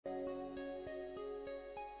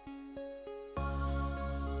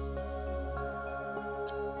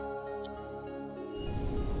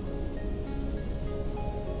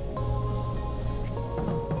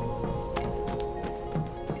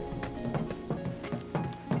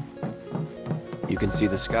You can see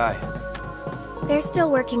the sky. They're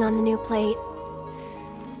still working on the new plate.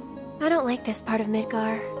 I don't like this part of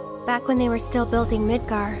Midgar. Back when they were still building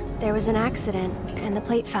Midgar, there was an accident, and the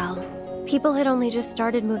plate fell. People had only just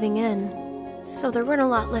started moving in, so there weren't a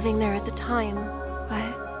lot living there at the time,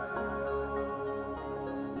 but...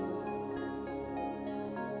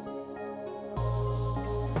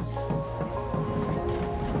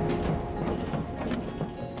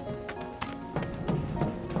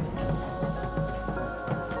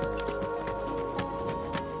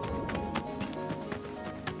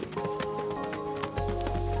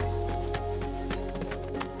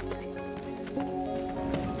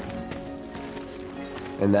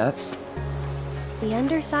 And that's? The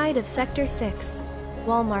underside of Sector 6,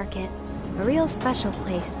 Wall Market. A real special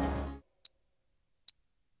place.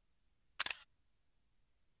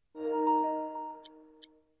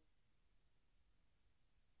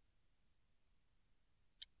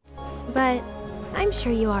 But I'm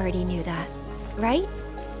sure you already knew that, right?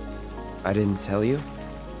 I didn't tell you?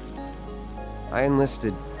 I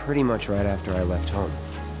enlisted pretty much right after I left home.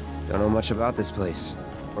 Don't know much about this place,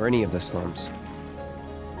 or any of the slums.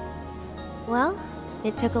 Well,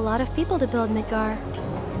 it took a lot of people to build Midgar,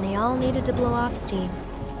 and they all needed to blow off steam.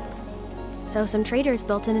 So some traders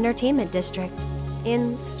built an entertainment district.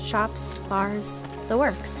 Inns, shops, bars, the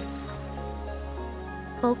works.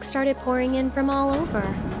 Folks started pouring in from all over.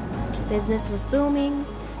 Business was booming,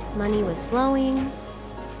 money was flowing,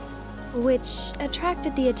 which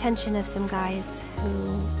attracted the attention of some guys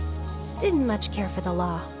who didn't much care for the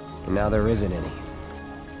law. And now there isn't any.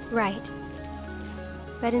 Right.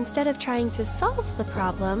 But instead of trying to solve the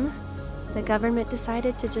problem, the government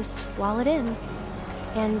decided to just wall it in.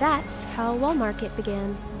 And that's how Wall Market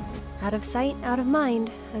began. Out of sight, out of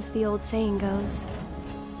mind, as the old saying goes.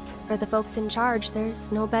 For the folks in charge,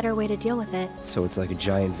 there's no better way to deal with it. So it's like a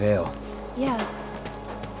giant veil. Yeah.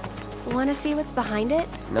 Want to see what's behind it?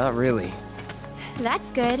 Not really.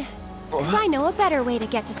 That's good. As I know a better way to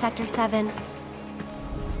get to Sector 7.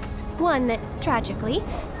 One that, tragically,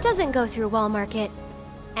 doesn't go through Wall Market.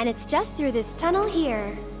 And it's just through this tunnel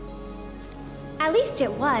here. At least it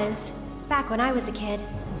was, back when I was a kid.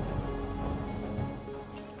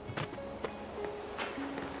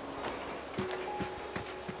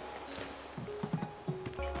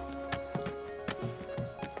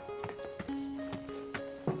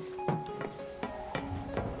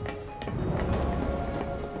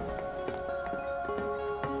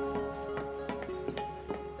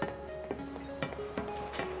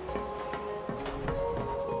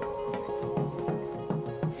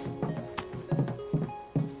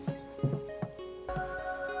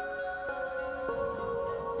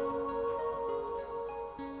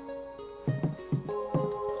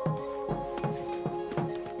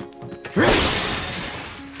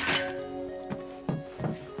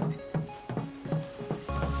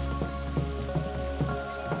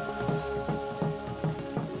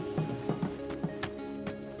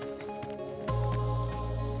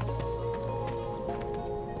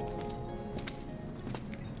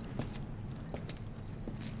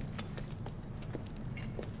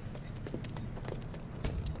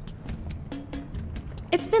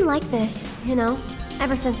 It's been like this, you know,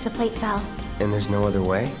 ever since the plate fell. And there's no other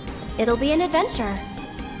way? It'll be an adventure.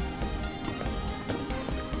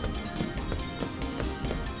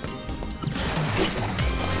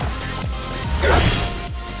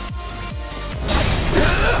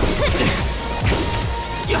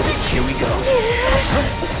 Here we go.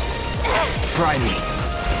 Try me.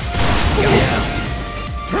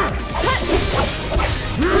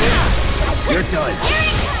 You're done.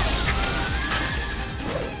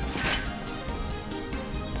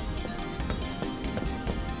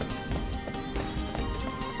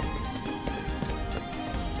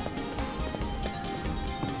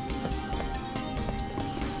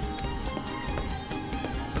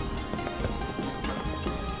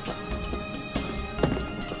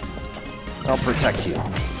 I'll protect you.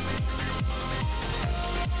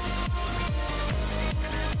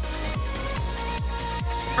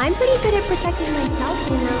 I'm pretty good at protecting myself,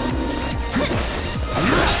 you know.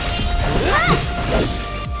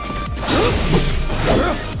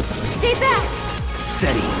 Stay back!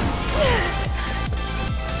 Steady.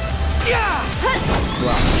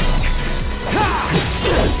 Slap.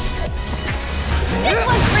 This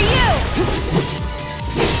one's for you!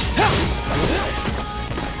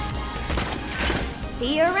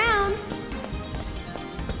 See you around!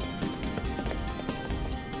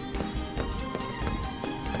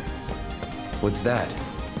 What's that?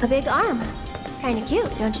 A big arm. Kinda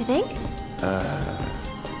cute, don't you think?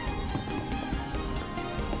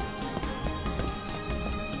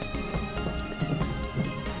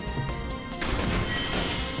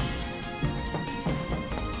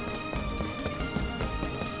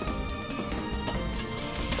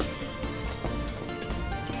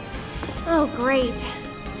 great.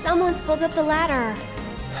 Someone's pulled up the ladder.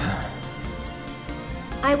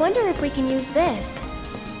 I wonder if we can use this.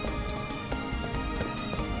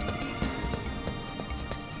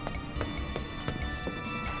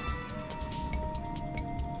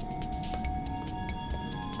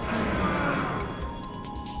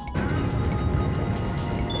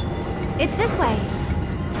 It's this way.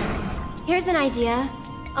 Here's an idea.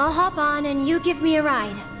 I'll hop on and you give me a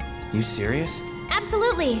ride. You serious?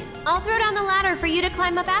 Absolutely. I'll throw down the ladder for you to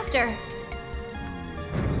climb up after.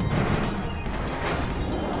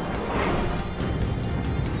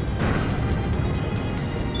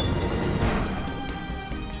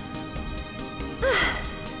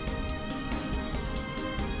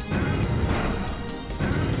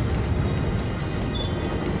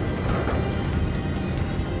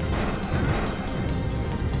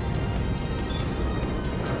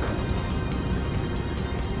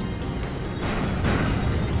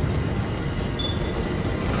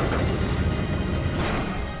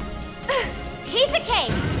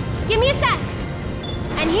 Give me a sec.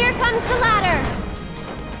 And here comes the ladder.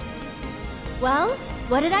 Well,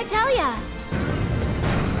 what did I tell ya?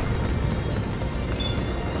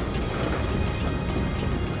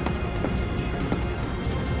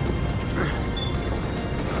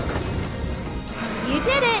 You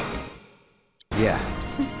did it. Yeah.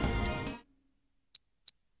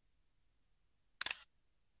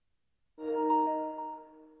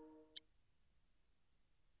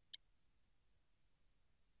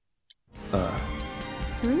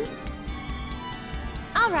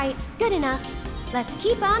 All right, good enough. Let's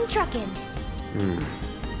keep on trucking.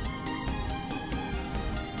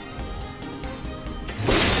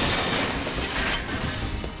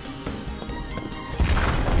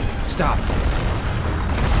 Stop.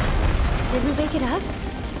 Did we wake it up?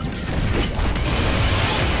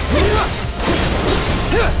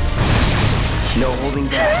 No holding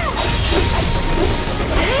back.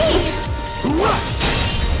 Hey!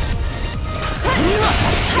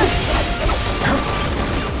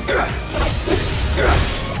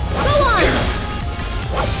 Go on!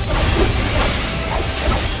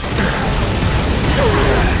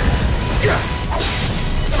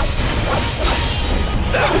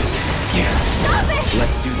 Stop it!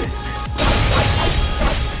 Let's do this.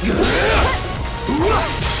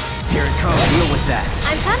 Here it comes. Deal with that.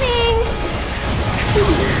 I'm coming!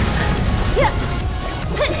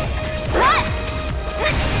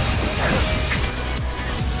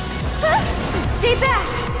 Stay back!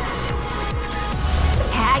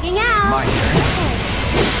 Tagging out! My turn.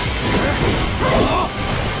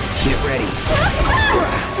 Get ready.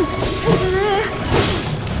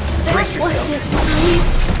 Brace yourself.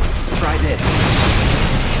 Try this.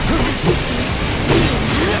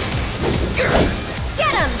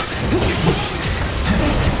 Get him!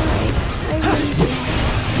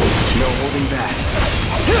 No holding back.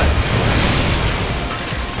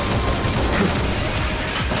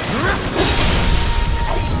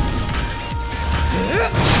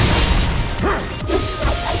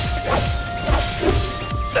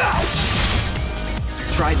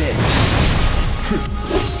 Try this.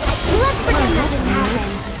 Let's pretend that didn't happen.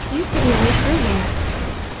 Used to be a way through here.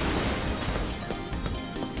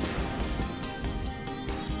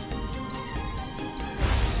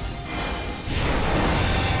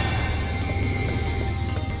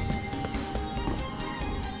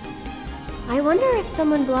 I wonder if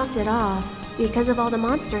someone blocked it off because of all the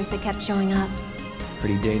monsters that kept showing up.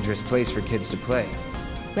 Pretty dangerous place for kids to play.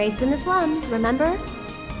 Raised in the slums, remember?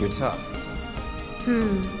 You're tough.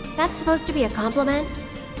 That's supposed to be a compliment?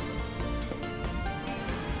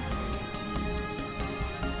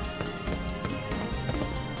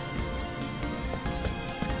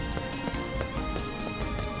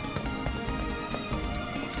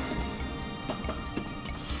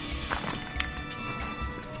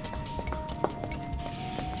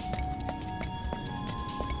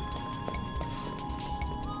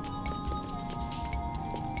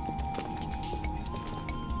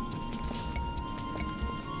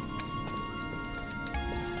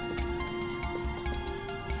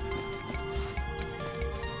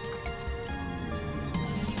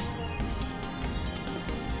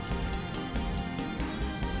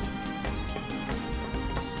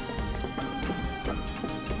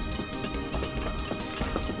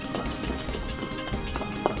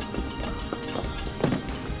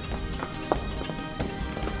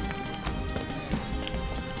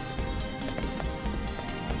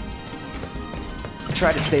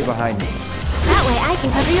 Try to stay behind me. That way I can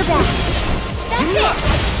cover your back. That's it!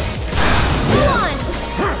 Go on!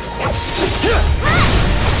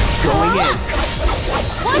 Going in.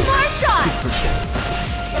 One more shot!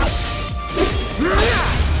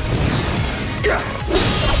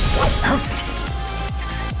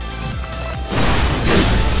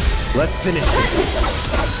 Let's finish this.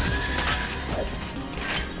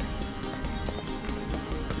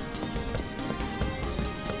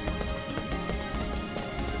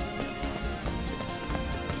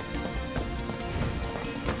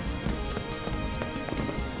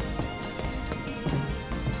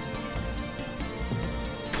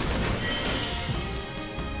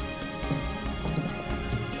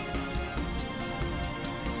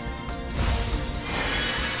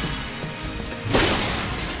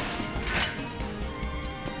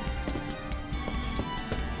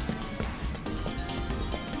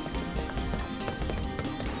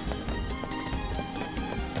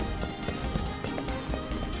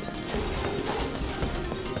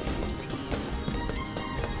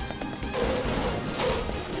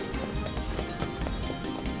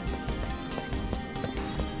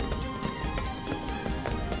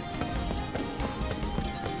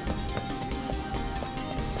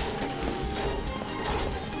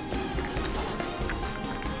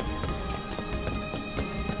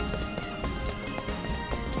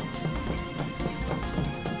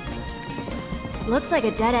 Looks like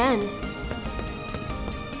a dead end.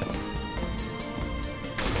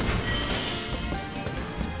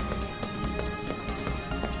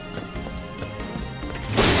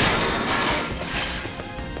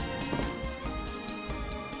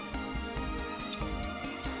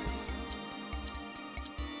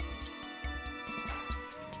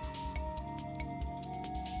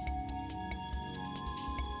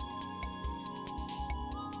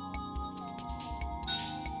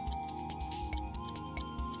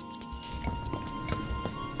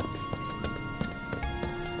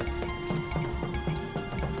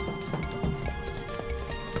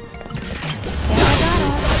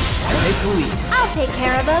 I'll take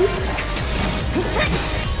care of them.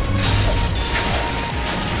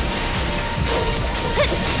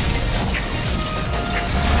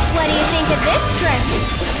 What do you think of this trick?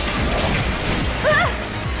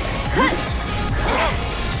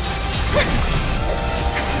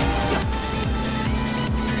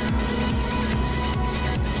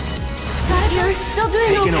 You're still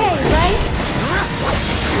doing okay, right?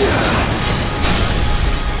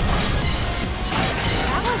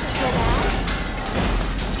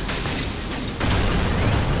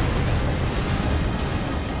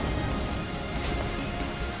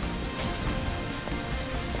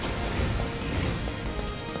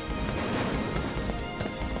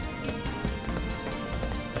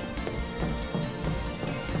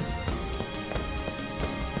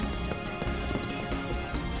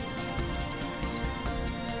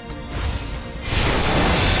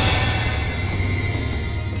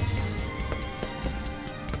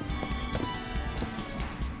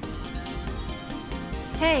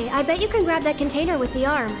 Hey, I bet you can grab that container with the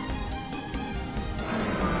arm.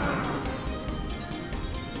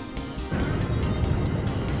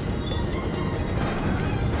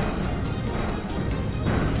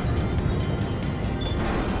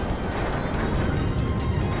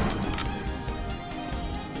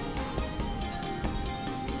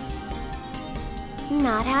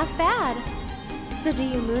 Not half bad. So do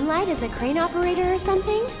you moonlight as a crane operator or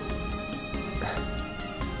something?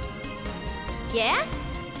 Yeah?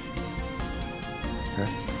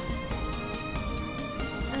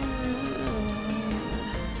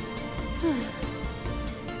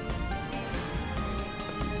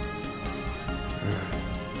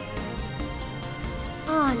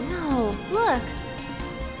 Oh no, look!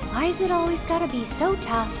 Why's it always gotta be so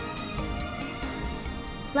tough?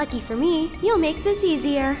 Lucky for me, you'll make this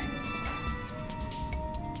easier.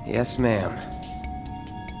 Yes, ma'am.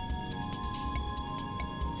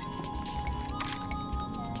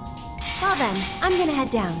 Well then, I'm gonna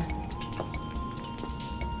head down.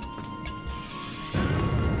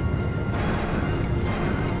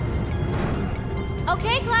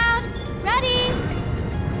 Okay, Cloud! Ready!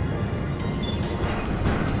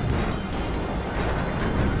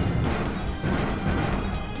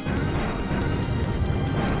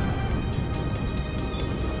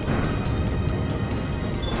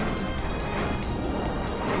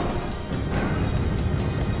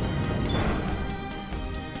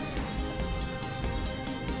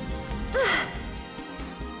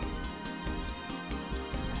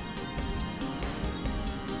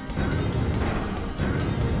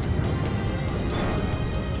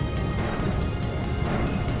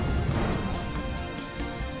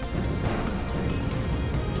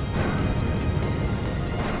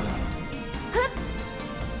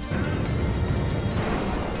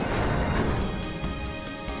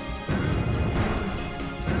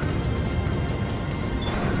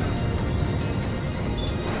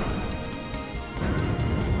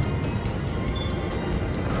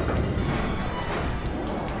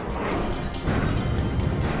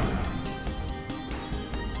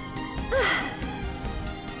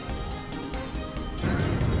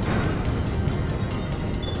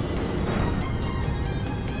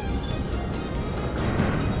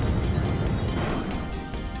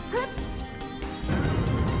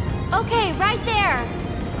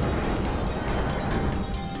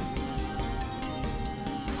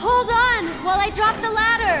 on while I drop the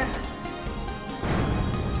ladder!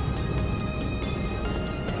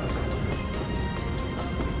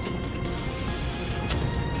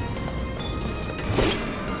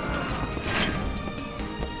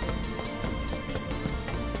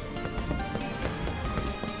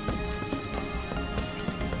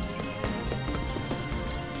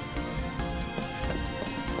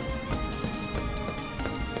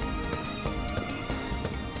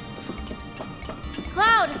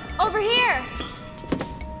 Cloud, over here!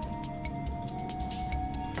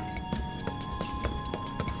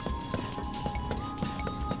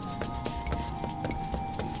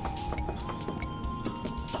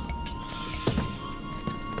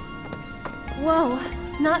 Whoa,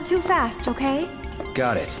 not too fast, okay?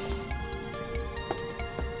 Got it.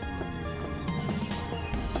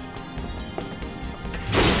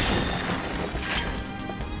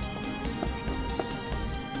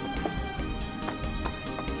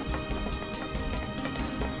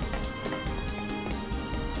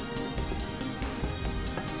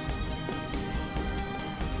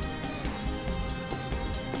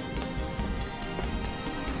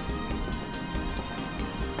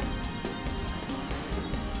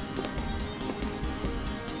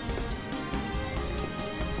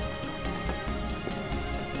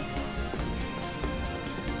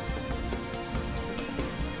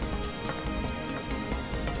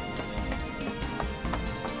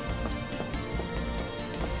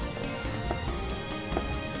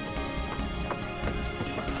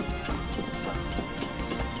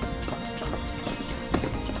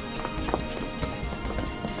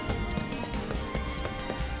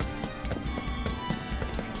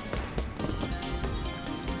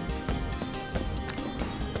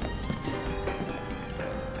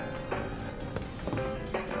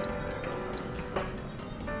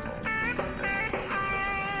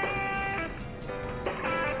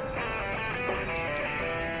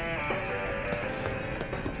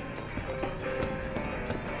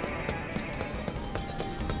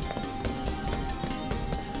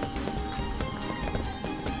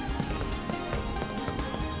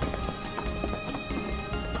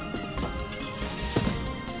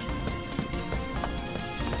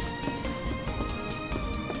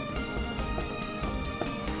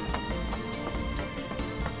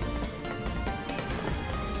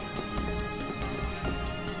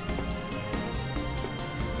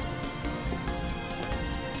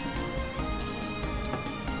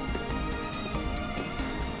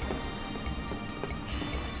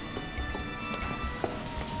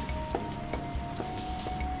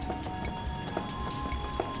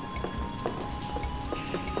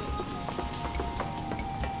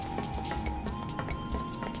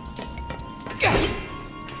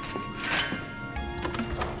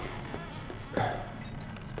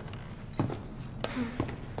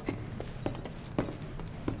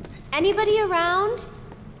 Anybody around?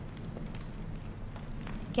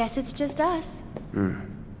 Guess it's just us.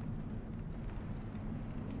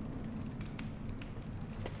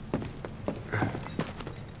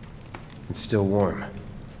 It's still warm.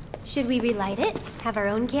 Should we relight it? Have our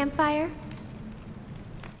own campfire?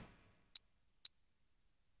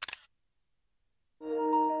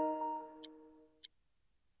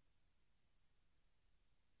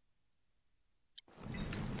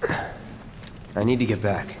 I need to get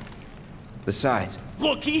back. Besides,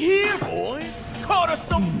 Looky here, boys! Caught us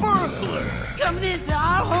some burglars! Coming into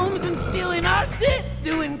our homes and stealing our shit?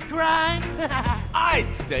 Doing crimes?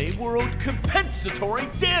 I'd say we're owed compensatory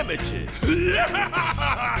damages!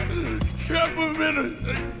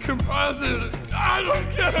 Complimented, composite, I don't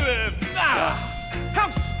get it! How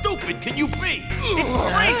stupid can you be? It's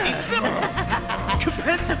crazy simple!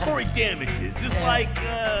 Compensatory damages is like,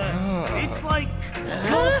 it's like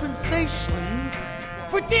compensation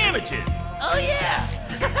for damages! Oh yeah!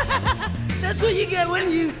 That's what you get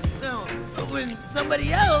when you... No, when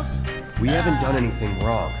somebody else... we haven't done anything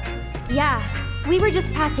wrong. Yeah, we were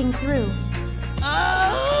just passing through.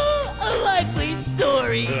 Oh, a likely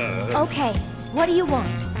story. Okay, what do you want?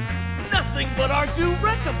 Nothing but our due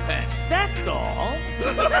recompense, that's all! Due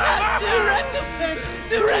recompense!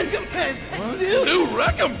 Due recompense! Do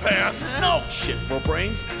recompense? No shit for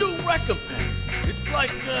brains, due recompense! It's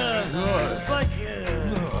like,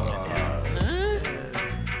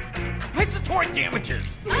 compensatory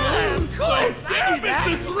damages! Of course!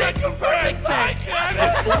 Damages, recompense! I get it!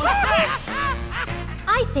 Simple as that!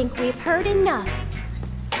 I think we've heard enough.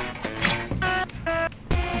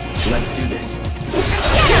 Let's do this.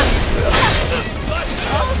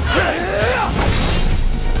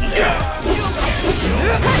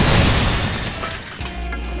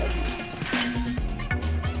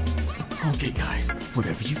 Okay, guys,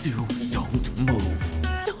 whatever you do, don't move.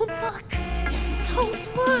 Don't look. Just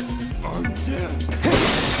don't look. I'm dead.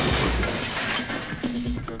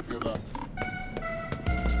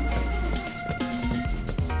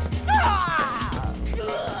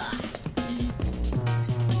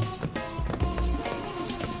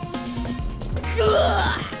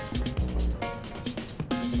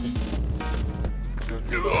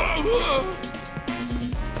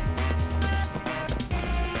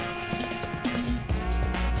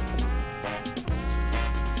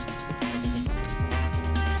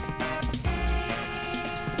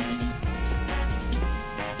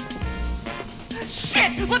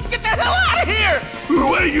 Shit! Let's get the hell out of here!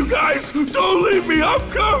 Wait, you guys! Don't leave me! I'm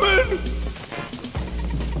coming!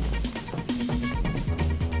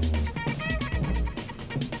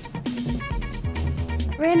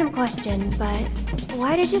 Random question, but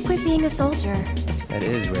why did you quit being a soldier? That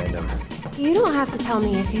is random. You don't have to tell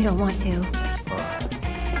me if you don't want to.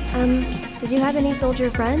 Did you have any soldier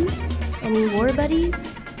friends? Any war buddies?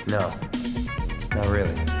 No. Not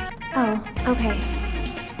really. Oh, okay.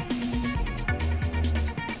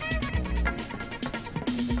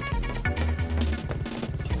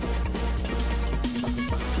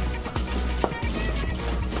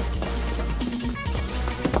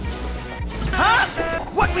 Huh?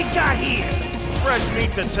 What we got here? Fresh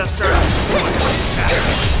meat to test our...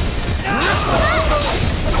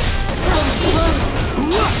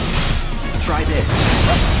 Try this.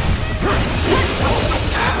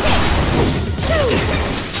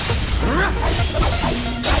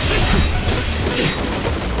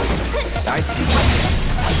 I see.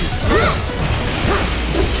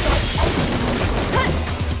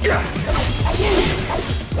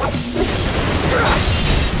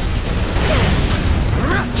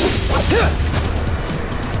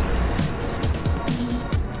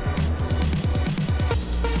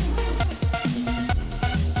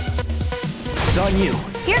 It's on you.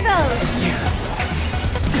 Here goes!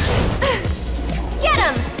 Get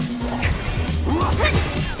him!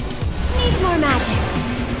 Needs more magic.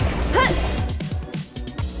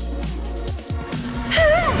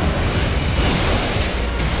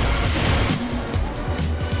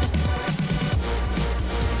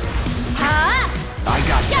 I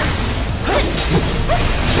got you.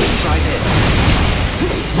 Try this.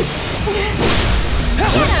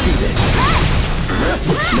 Let's do this.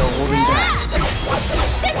 No holding back.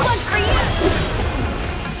 This one's for you!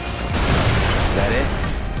 That it?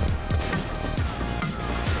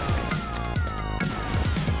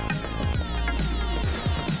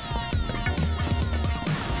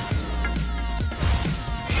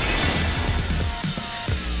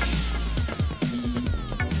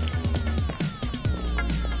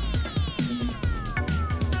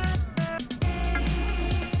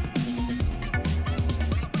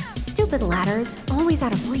 Stupid ladders, always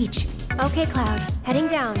out of reach. Okay, Cloud, heading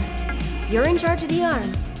down. You're in charge of the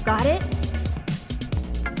arm. Got it?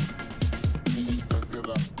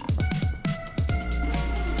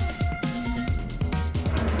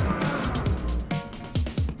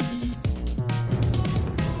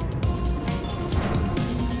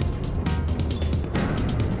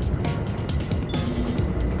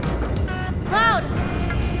 Cloud!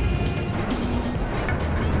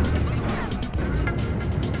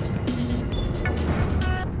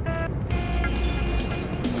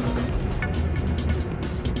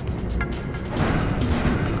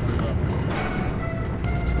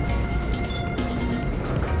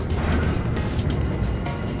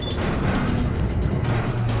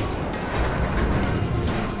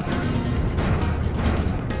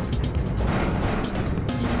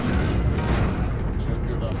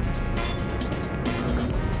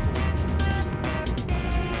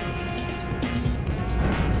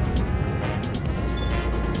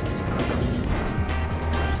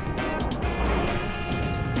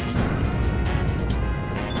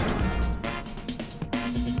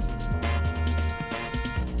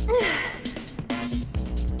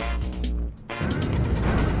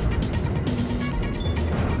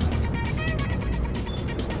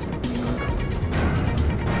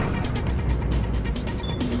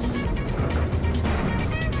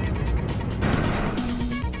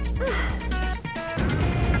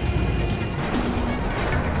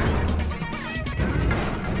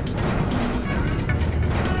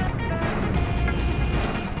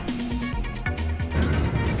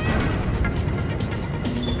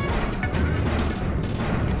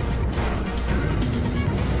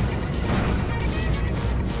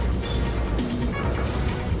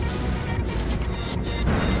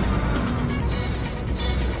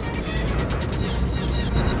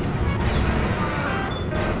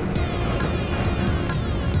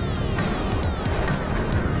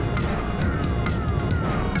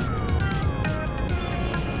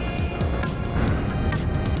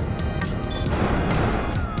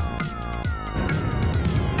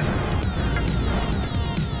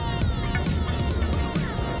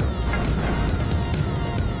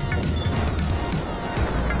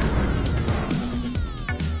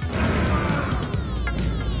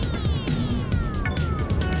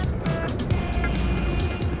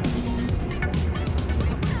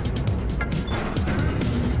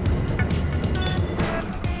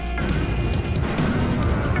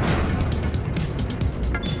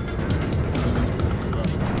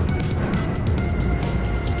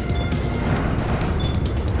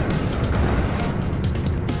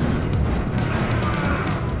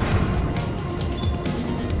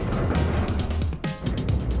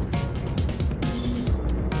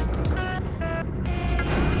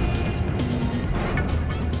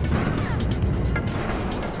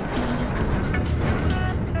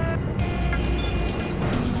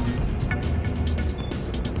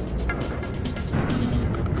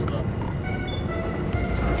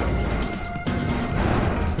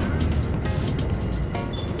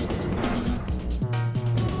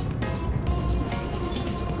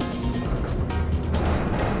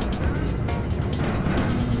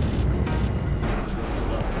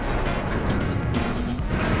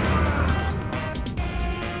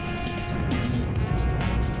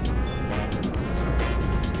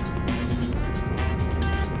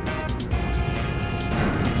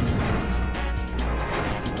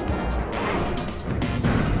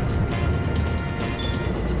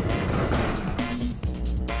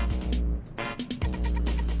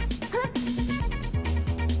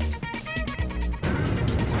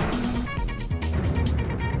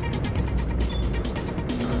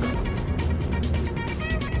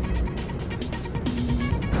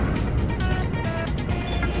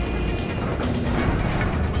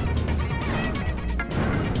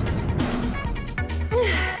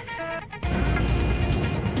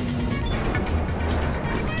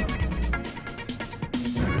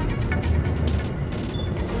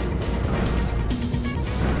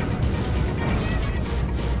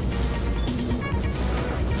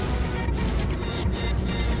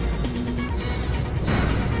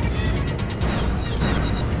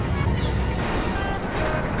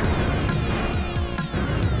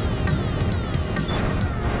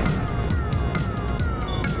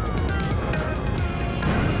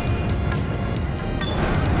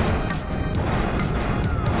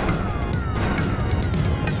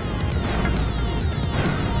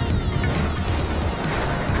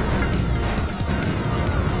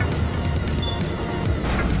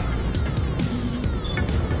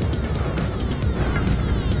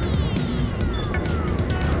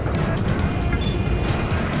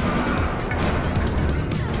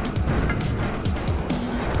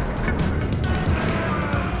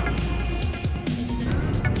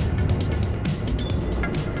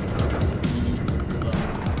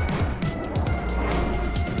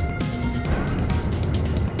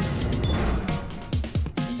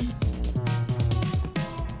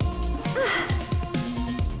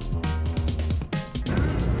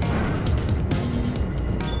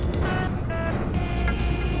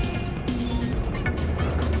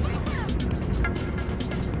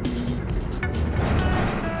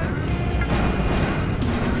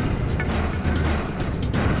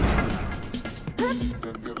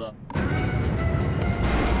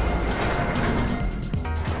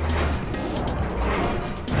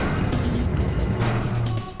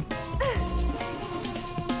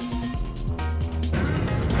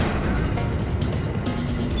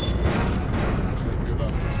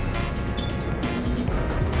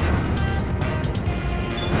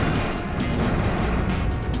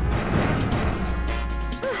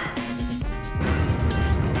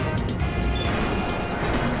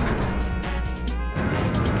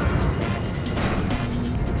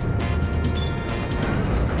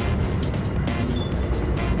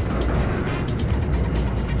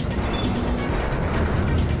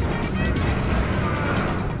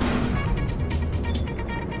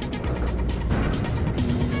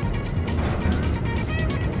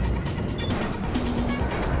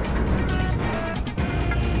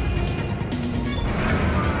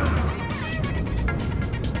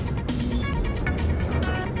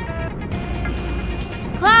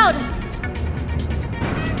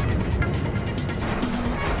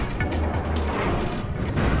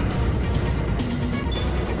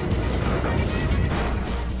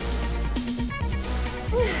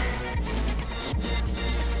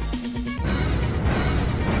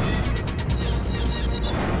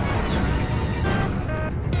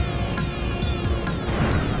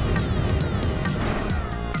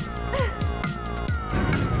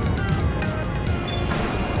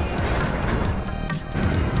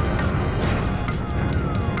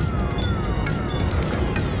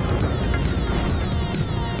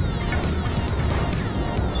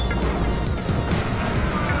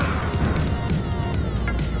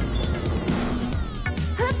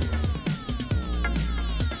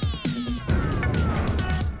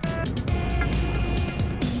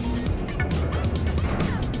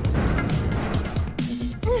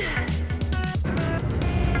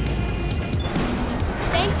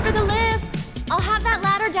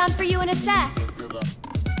 for you in a sec.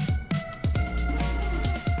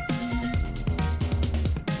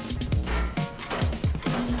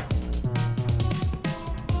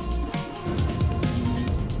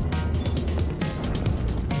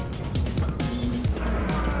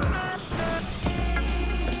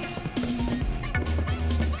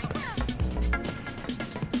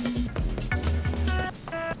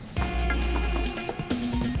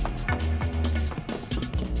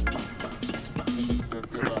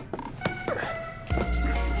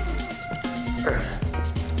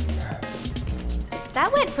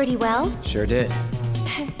 That went pretty well. Sure did.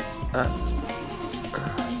 Huh?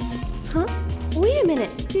 Wait a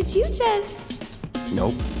minute. Did you just...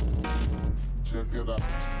 Nope.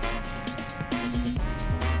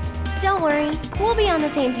 Don't worry. We'll be on the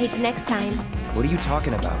same page next time. What are you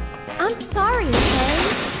talking about? I'm sorry, okay?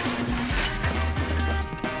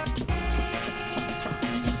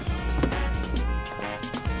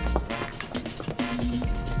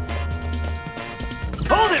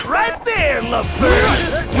 Hold it right there, lovebird!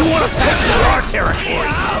 You want to pass through our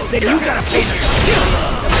territory, then you gotta pay the bill!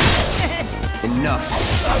 Enough.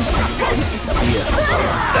 See ya.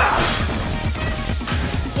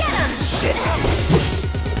 Get him! Shit.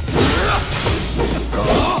 Go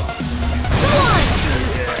on!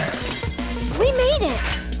 We made it!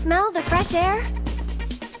 Smell the fresh air?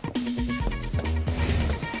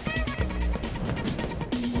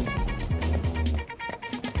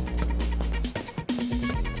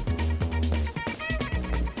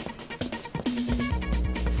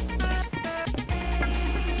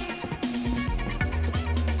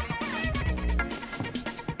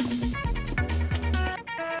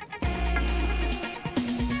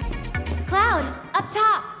 Cloud, up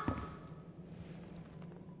top!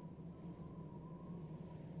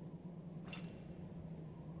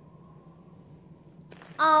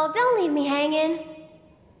 Oh, don't leave me hanging.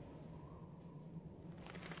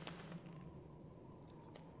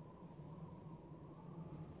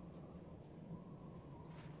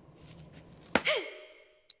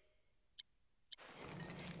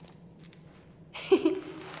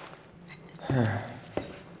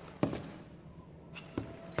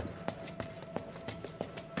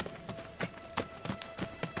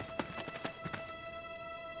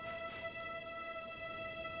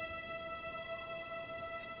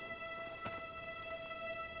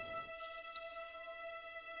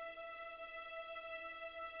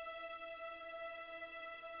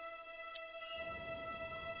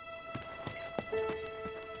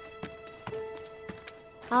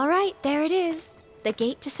 All right, there it is. The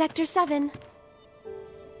gate to Sector 7.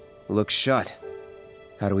 Looks shut.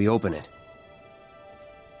 How do we open it?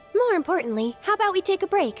 More importantly, how about we take a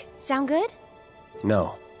break? Sound good?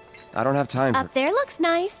 No. I don't have time for... Up there looks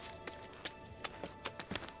nice.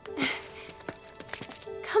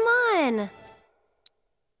 Come on.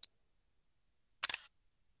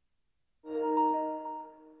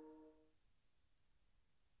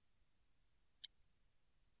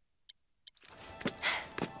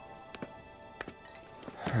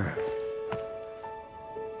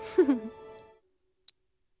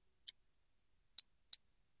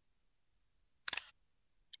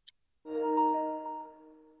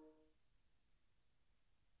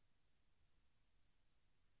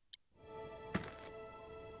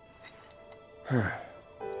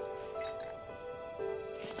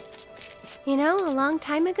 You know, a long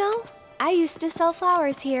time ago, I used to sell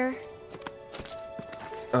flowers here.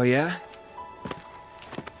 Oh, yeah?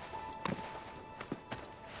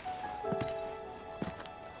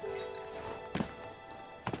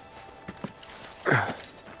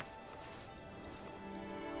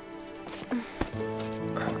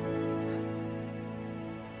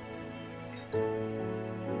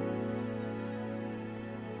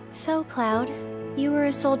 So, Cloud, you were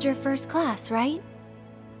a soldier first class, right?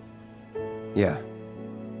 Yeah.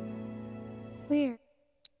 Weird.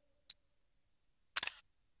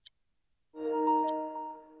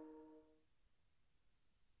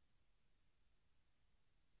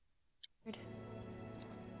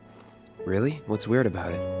 Really? What's weird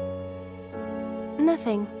about it?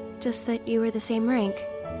 Nothing. Just that you were the same rank.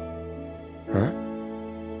 Huh?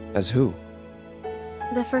 As who?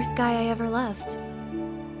 The first guy I ever loved.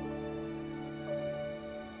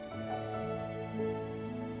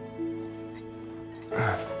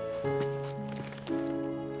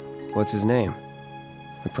 What's his name?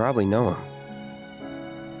 I probably know him.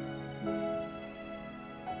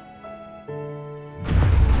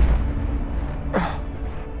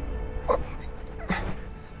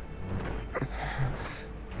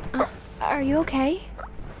 Are you okay?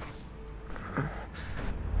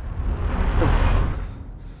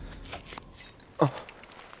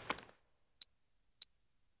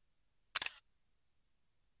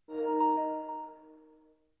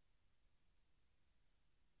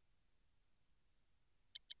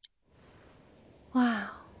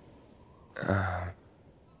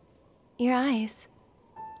 Your eyes.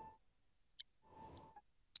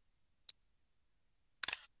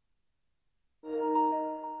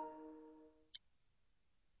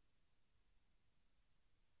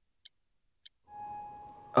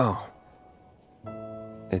 Oh.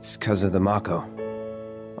 It's 'cause of the Mako.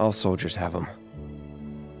 All soldiers have them.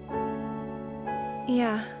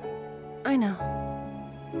 Yeah, I know.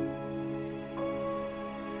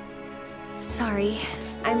 Sorry,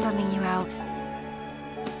 I'm bumming you out.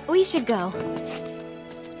 We should go.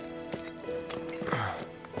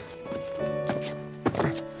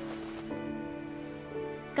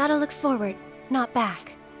 Gotta look forward, not back.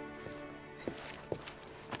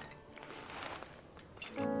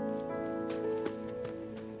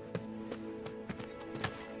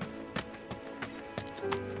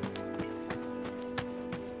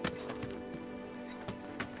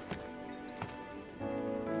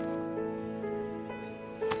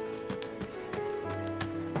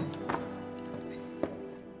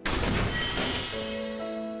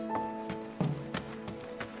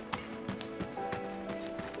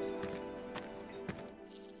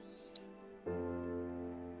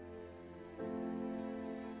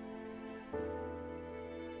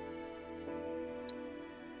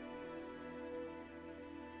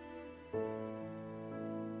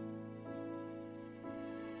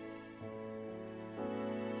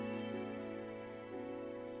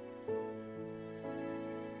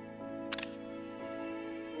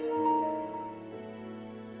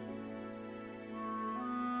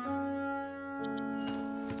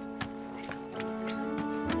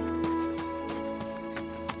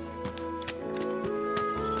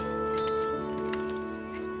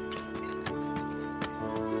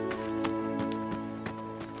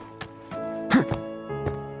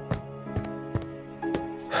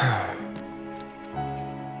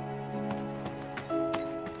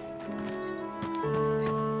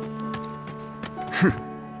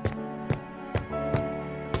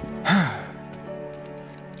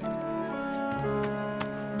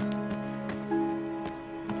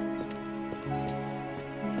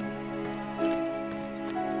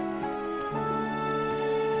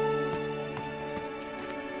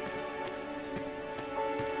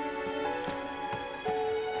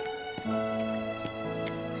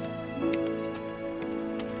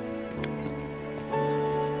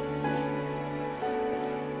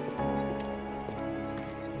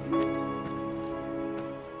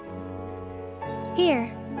 Here.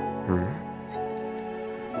 Hmm?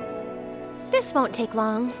 This won't take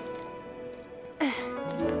long.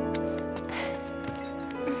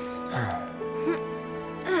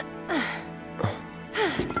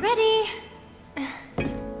 Ready?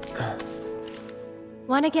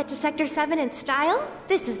 Want to get to Sector 7 in style?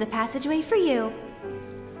 This is the passageway for you.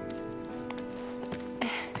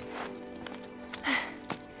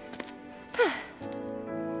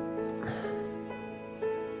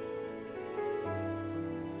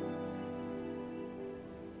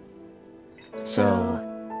 So...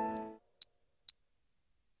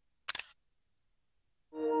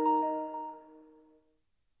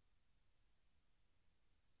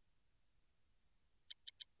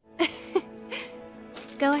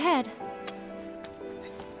 Go ahead.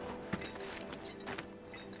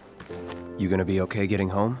 You gonna be okay getting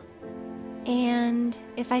home? And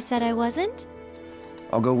if I said I wasn't?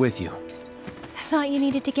 I'll go with you. Thought you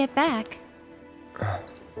needed to get back.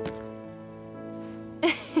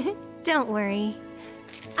 Don't worry.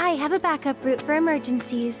 I have a backup route for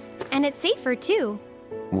emergencies, and it's safer too.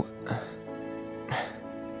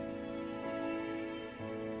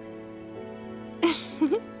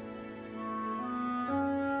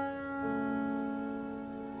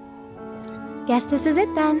 Guess this is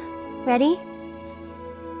it then. Ready?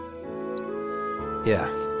 Yeah.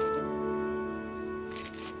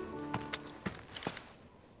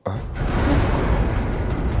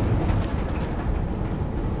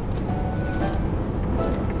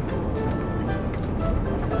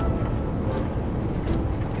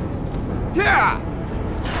 Yeah!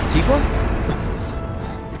 Tifa?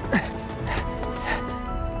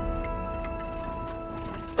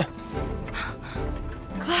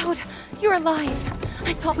 Cloud, you're alive.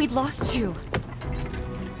 I thought we'd lost you.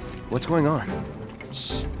 What's going on?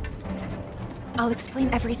 Shh. I'll explain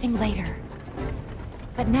everything later.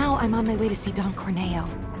 But now I'm on my way to see Don Corneo.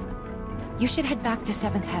 You should head back to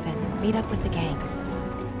 7th Heaven, meet up with the gang.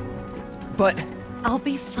 But... I'll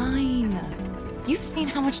be fine. You've seen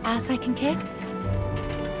how much ass I can kick?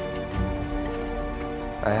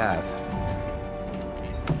 I have.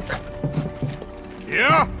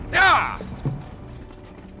 Yeah? Yeah!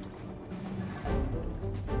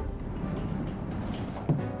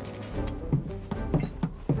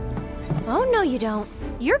 Oh, no you don't.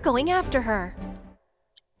 You're going after her.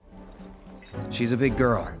 She's a big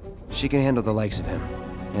girl. She can handle the likes of him.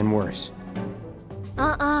 And worse.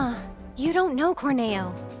 You don't know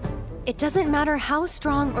Corneo. It doesn't matter how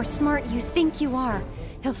strong or smart you think you are.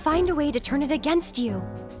 He'll find a way to turn it against you.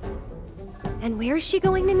 And where's she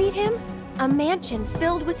going to meet him? A mansion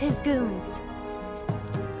filled with his goons.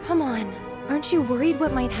 Come on, aren't you worried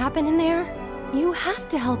what might happen in there? You have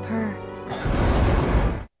to help her.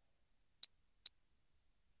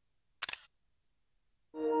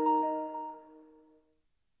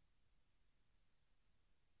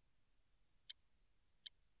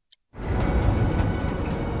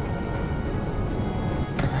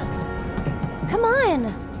 Come on!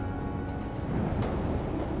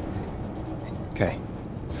 Okay.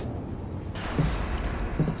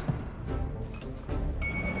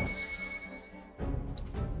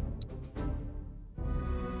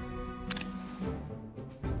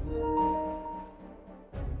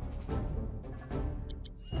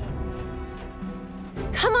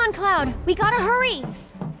 Come on, Cloud! We gotta hurry!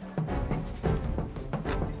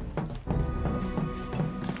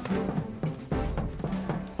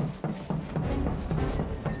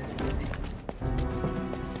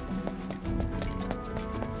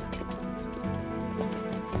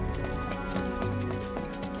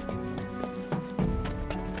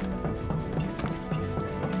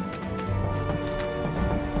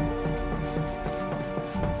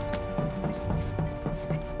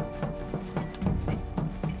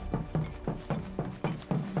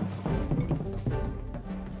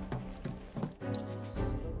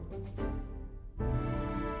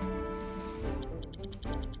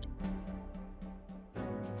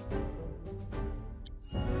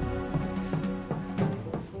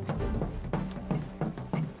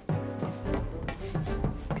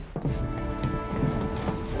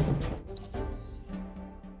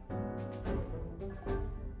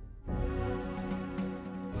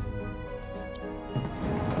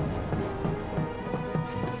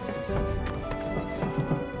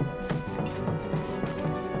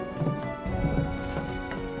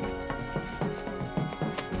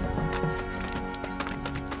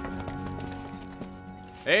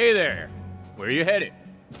 Hey there. Where are you headed?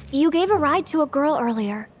 You gave a ride to a girl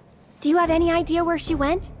earlier. Do you have any idea where she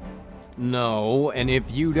went? No, and if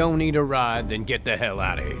you don't need a ride, then get the hell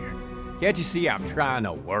out of here. Can't you see I'm trying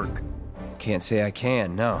to work? Can't say I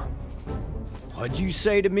can, no. What'd you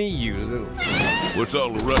say to me, you little... What's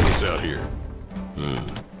all the ruckus out here?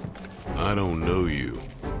 I don't know you.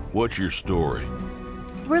 What's your story?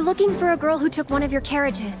 We're looking for a girl who took one of your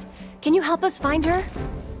carriages. Can you help us find her?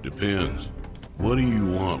 Depends. What do you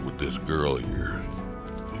want with this girl of yours?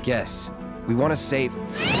 Guess. We want to save...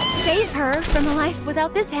 Save her from a life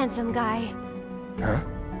without this handsome guy. Huh?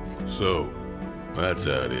 So, that's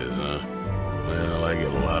how it is, huh? Well, I get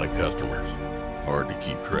a lot of customers. Hard to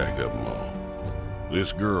keep track of them all.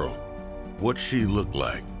 This girl, what's she look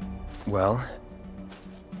like? Well...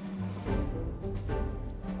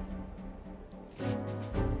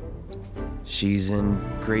 she's in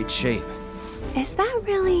great shape. Is that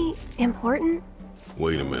really important?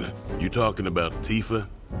 Wait a minute. You talking about Tifa?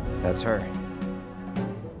 That's her.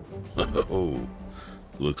 Oh,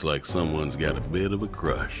 looks like someone's got a bit of a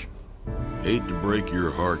crush. Hate to break your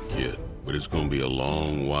heart, kid, but it's gonna be a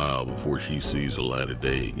long while before she sees the light of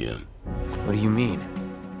day again. What do you mean?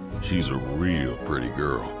 She's a real pretty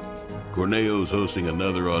girl. Corneo's hosting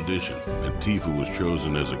another audition, and Tifa was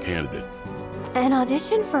chosen as a candidate. An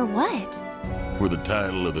audition for what? For the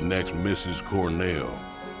title of the next Mrs. Corneo.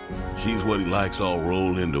 She's what he likes all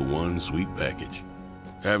rolled into one sweet package.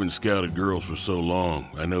 Having scouted girls for so long,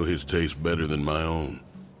 I know his taste better than my own.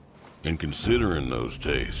 And considering those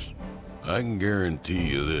tastes, I can guarantee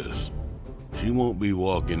you this. She won't be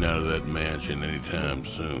walking out of that mansion anytime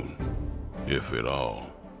soon. If at all.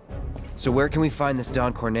 So where can we find this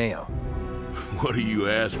Don Corneo? What are you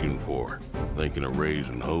asking for? Thinking of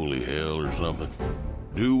raising holy hell or something?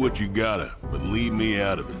 Do what you gotta, but leave me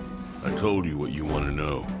out of it. I told you what you want to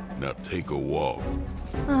know. Now take a walk.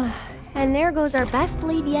 And there goes our best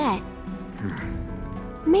lead yet.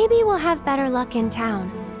 Maybe we'll have better luck in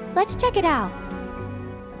town. Let's check it out.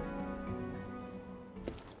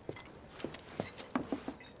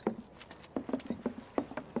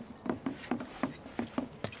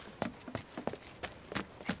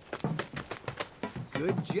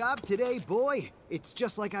 Good job today, boy. It's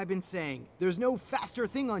just like I've been saying. There's no faster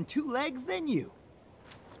thing on two legs than you.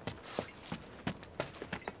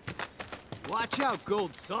 Watch out,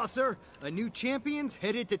 Gold Saucer. A new champion's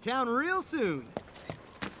headed to town real soon.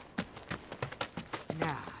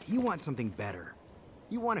 Nah, you want something better.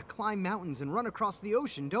 You want to climb mountains and run across the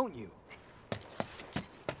ocean, don't you?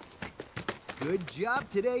 Good job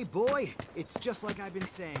today, boy. It's just like I've been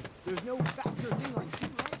saying. There's no faster thing on two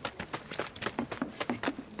legs.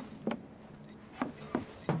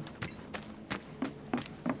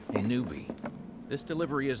 Hey, newbie. This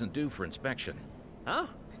delivery isn't due for inspection. Huh?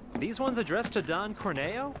 These ones addressed to Don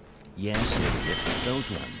Corneo? Yes, idiot.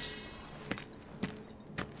 Those ones.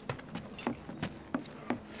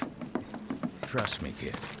 Trust me,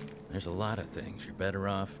 kid. There's a lot of things you're better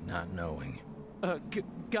off not knowing.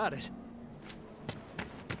 Got it.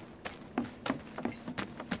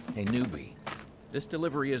 Hey, newbie. This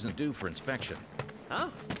delivery isn't due for inspection. Huh?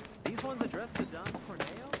 These ones addressed to Don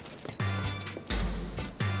Corneo?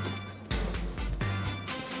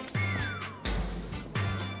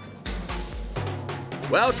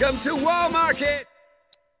 Welcome to Wall Market!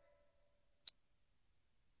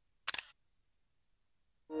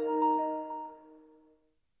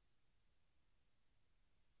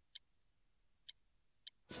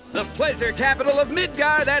 The pleasure capital of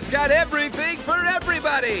Midgar that's got everything for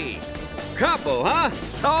everybody! Couple, huh?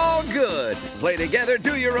 It's all good. Play together,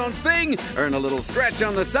 do your own thing, earn a little scratch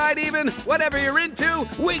on the side even. Whatever you're into,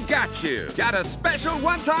 we got you. Got a special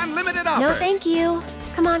one-time limited offer. No, thank you.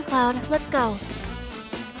 Come on, Cloud. Let's go.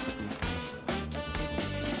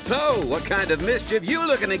 So, what kind of mischief you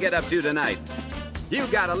looking to get up to tonight? You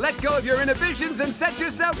gotta let go of your inhibitions and set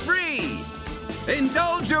yourself free.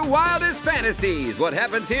 Indulge your wildest fantasies. What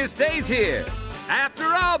happens here stays here. After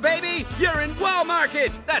all, baby, you're in Wall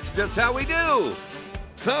Market. That's just how we do.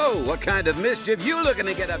 So, what kind of mischief you looking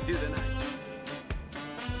to get up to tonight?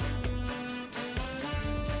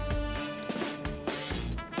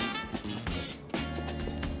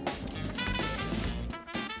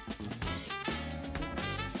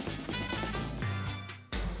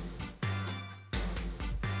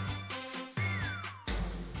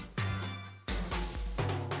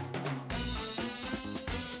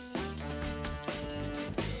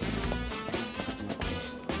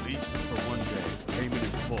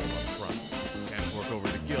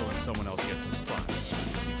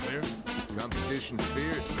 Competition's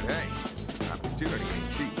fierce, but hey, opportunity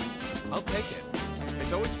ain't cheap. I'll take it.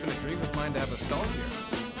 It's always been a dream of mine to have a stall here.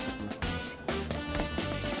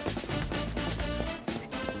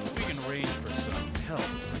 We can arrange for some help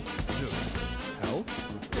too. Help?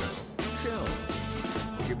 Chill.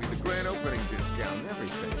 I'll give you the grand opening discount and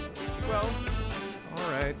everything. Well,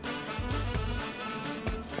 all right.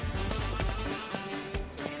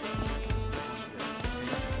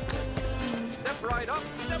 Step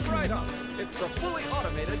right up. It's the fully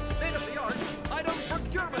automated, state-of-the-art item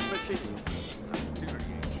procurement machine.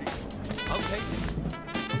 Opportunity ain't cheap. I'll take it.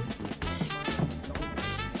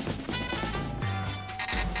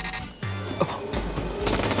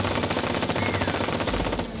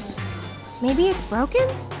 Maybe it's broken?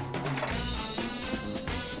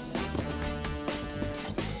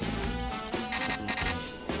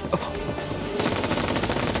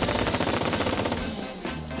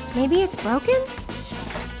 Maybe it's broken?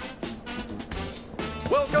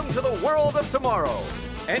 Welcome to the world of tomorrow.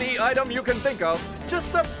 Any item you can think of,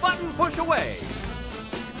 just a button push away.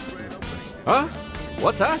 Huh?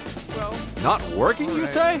 What's that? Well, not working, all you right.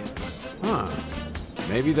 say? Huh.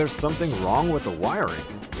 Maybe there's something wrong with the wiring.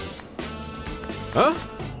 Huh?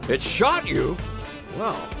 It shot you?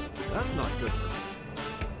 Well, that's not good for me.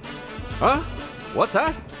 Huh? What's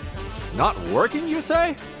that? Not working, you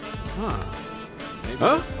say? Huh. Maybe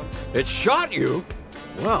Huh? It shot you?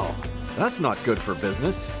 Well, that's not good for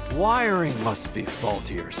business. Wiring must be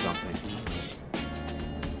faulty or something.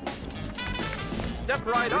 Step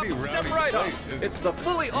right up. It's the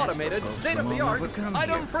fully automated, state-of-the-art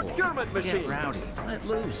item procurement machine. Get rowdy. Let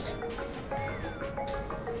loose.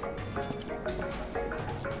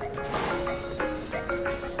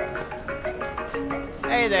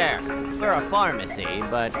 Hey there. We're a pharmacy,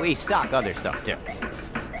 but we stock other stuff too.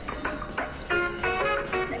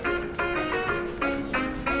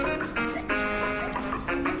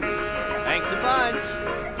 Thanks a bunch.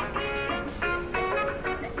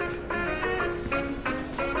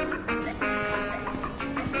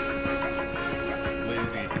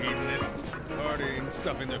 Lazy hedonists, partying,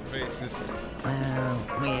 stuffing their faces. Well,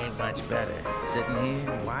 we ain't much better. Sitting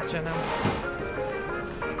here watching them.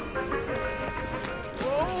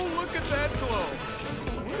 Oh, look at that glow!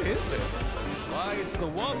 What is it? Why, it's the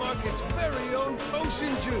Wall Market's very own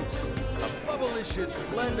potion juice. A bubblicious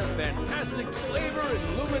blend of fantastic flavor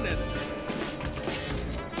and luminescence.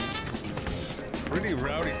 Pretty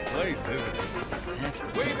rowdy place, isn't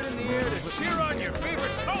it? Wave it in the air to cheer on your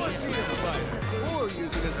favorite Coliseum fighter. Or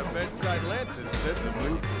use it as a bedside lamp to set the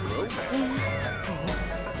mood for romance.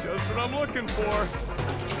 Just what I'm looking for.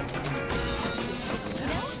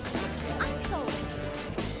 I'm so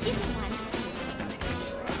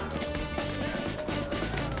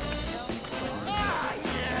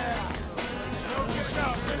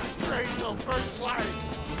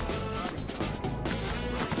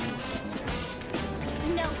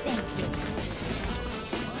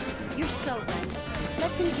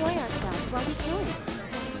ourselves while we can.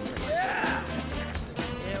 Yeah!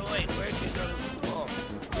 Yeah, wait, where'd you go to school?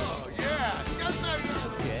 Oh, yeah, yes I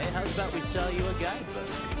know. Okay, how's about we sell you a guidebook?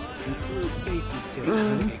 Include safety tips for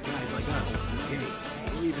renegade guys like us, in case.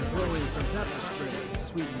 We'll even throw in some pepper spray to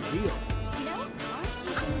sweeten the deal. You know,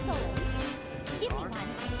 I'm sold. Give me one.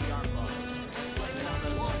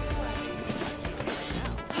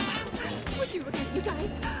 Would you look at you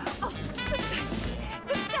guys? Oh,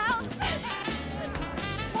 the sounds!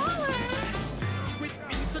 Waller! Quit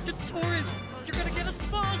being such a tourist! You're gonna get us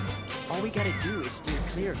bugged! All we gotta do is steer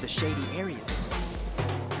clear of the shady areas.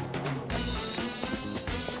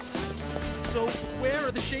 So, where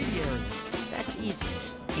are the shady areas? That's easy.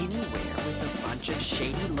 Anywhere with a bunch of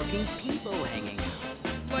shady-looking people hanging out.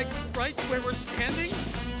 Like, right where we're standing?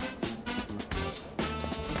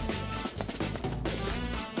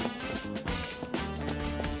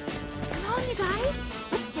 Come on, you guys.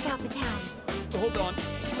 Let's check out the town. Hold on.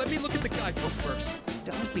 Let me look at the guidebook first.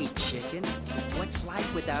 Don't be chicken. What's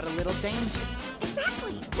life without a little danger?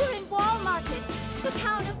 Exactly. We're in Wall Market, the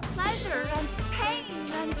town of pleasure and pain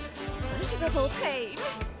and pleasurable pain.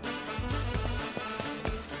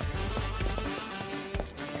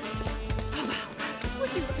 Oh, wow.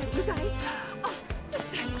 Would you look at you guys? Oh, the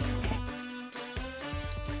sights.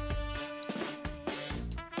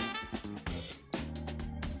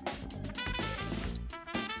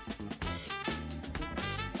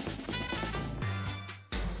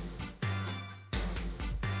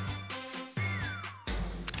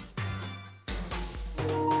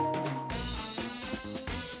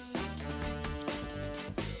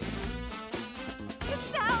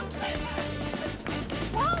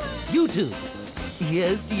 You two!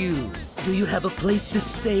 Yes, you. Do you have a place to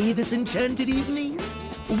stay this enchanted evening?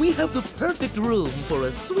 We have the perfect room for a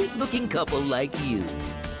sweet-looking couple like you.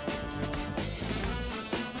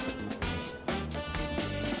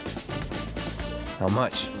 How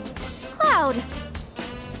much? Cloud!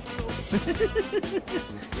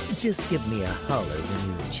 Just give me a holler when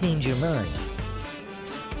you change your mind.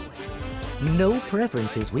 No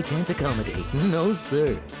preferences we can't accommodate. No,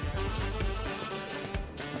 sir.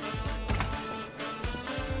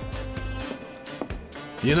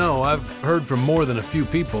 You know, I've heard from more than a few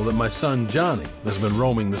people that my son Johnny has been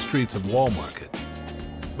roaming the streets of Wall Market.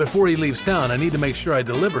 Before he leaves town, I need to make sure I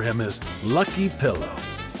deliver him his lucky pillow.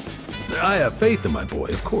 I have faith in my boy,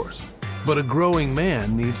 of course, but a growing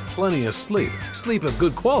man needs plenty of sleep, sleep of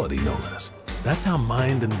good quality, no less. That's how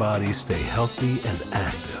mind and body stay healthy and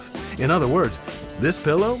active. In other words, this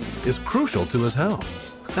pillow is crucial to his health.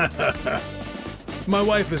 My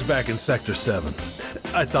wife is back in Sector 7.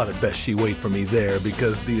 I thought it best she wait for me there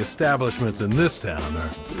because the establishments in this town are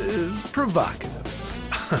provocative.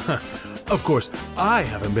 Of course, I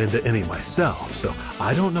haven't been to any myself, so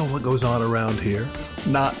I don't know what goes on around here.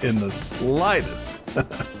 Not in the slightest.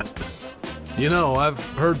 You know, I've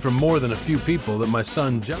heard from more than a few people that my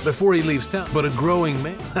son before he leaves town, but a growing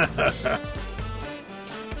man.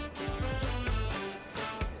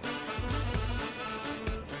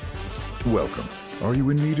 Welcome. Are you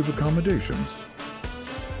in need of accommodations?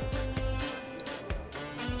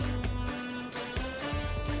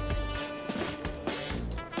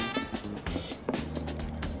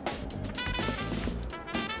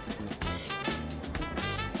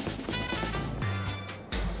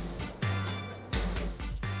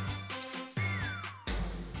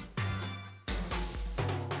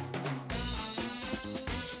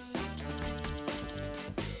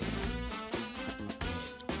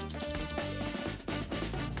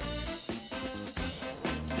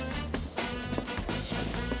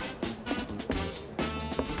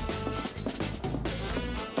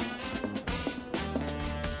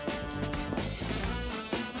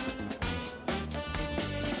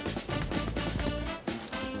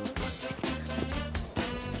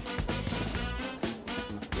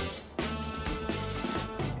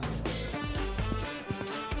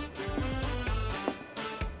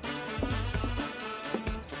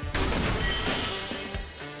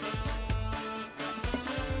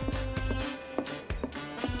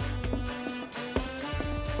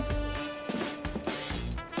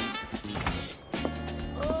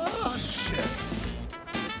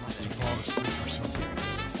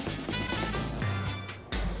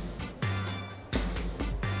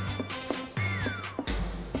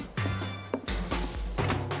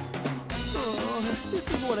 This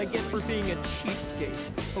is what I get for being a cheapskate.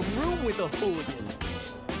 A room with a hooligan.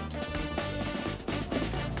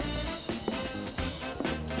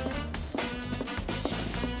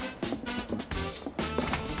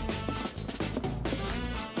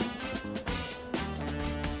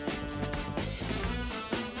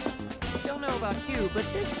 Don't know about you, too, but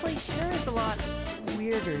this place sure is a lot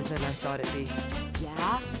weirder than I thought it'd be.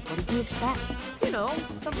 Yeah? What did you expect? You know,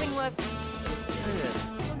 something less...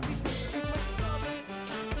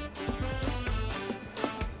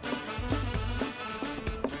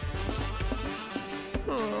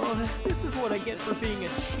 Oh, this is what I get for being a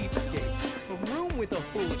cheapskate. A room with a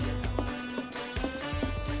hooligan.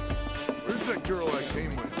 Where's that girl I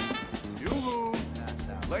came with? Yoo-hoo!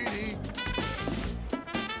 Lady!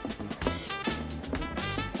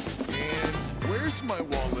 And where's my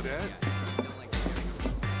wallet at?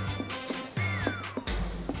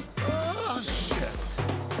 Oh, shit!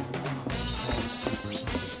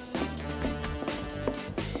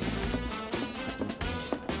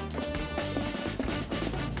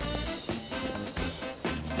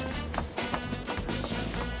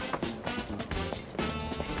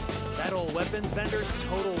 That old weapons vendor's a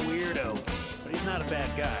total weirdo, but he's not a bad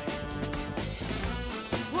guy.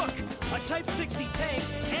 Look, a Type 60 tank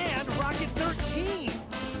and Rocket 13!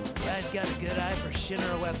 Guy's got a good eye for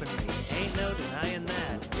Shinra weaponry. Ain't no denying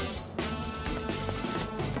that.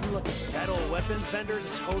 Look, that old weapons vendor's a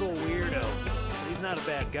total weirdo, but he's not a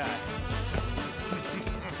bad guy.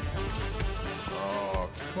 Oh,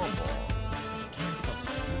 come on. Careful.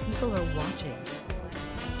 People are watching.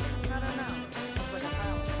 I don't know. Looks like a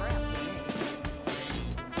pile of crap to me.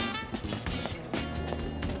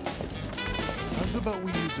 How's about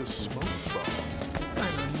we use a smoke bomb?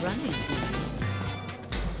 I'm running.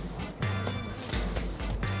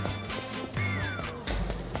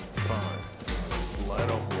 Fine. Let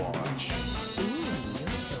 'em watch. Ooh, you're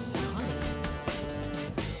so naughty.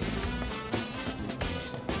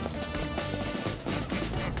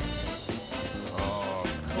 Oh,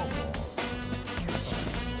 come on.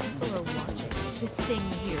 People are watching. This thing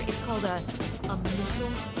here, it's called a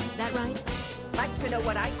missile. That right? Like to know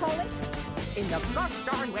what I call it? In the gosh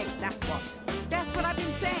darn way, that's what. That's what I've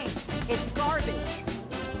been saying. It's garbage.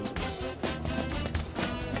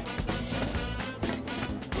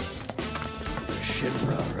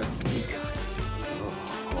 Shinra Remake. Oh,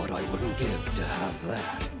 what I wouldn't give to have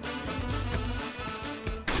that.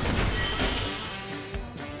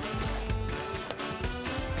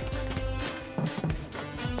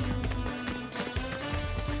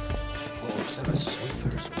 Four set of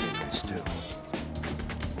sweepers within this too.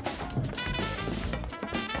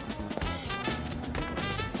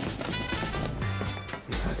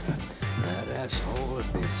 That asshole would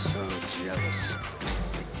be so jealous.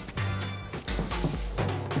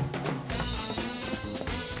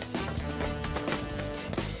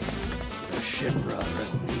 The Shinra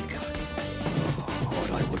Remake. Oh, what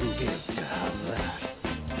I wouldn't give to have that.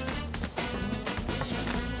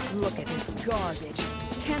 Look at this garbage.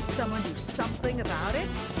 Can't someone do something about it?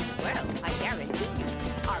 Well, I guarantee you,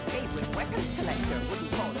 our favorite weapons collector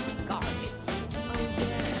wouldn't call it garbage. Oh,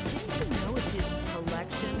 yes. Didn't you know it's his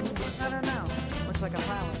collection? I don't know. Looks like a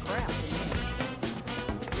pile of crap to me.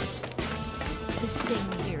 This thing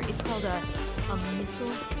here, it's called a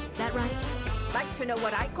missile. That right? Like to know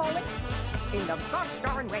what I call it? In the gosh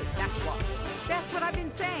darn way, that's what. That's what I've been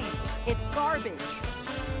saying. It's garbage.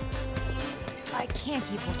 I can't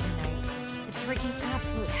keep working nights. It's wreaking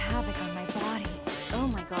absolute havoc on my body. Oh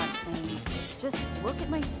my god, Sam. Just look at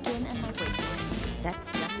my skin and my waistline. That's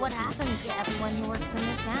just what happens to everyone who works in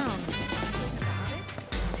this town.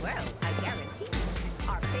 Well, I guarantee you,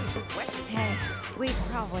 our favorite weapons. Hey, we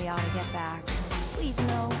probably ought to get back. Please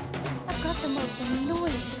no. I've got the most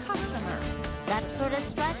annoying customer. That sort of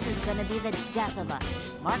stress is gonna be the death of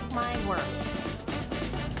us. Mark my words.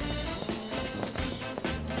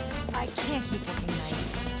 I can't keep working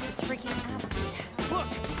nights. It's freaking absolute. Look,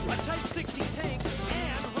 a Type 60 tank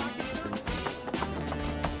and Rocket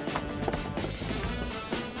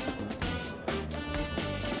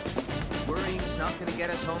 13. Worrying's not gonna get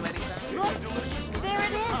us home any faster. Look, there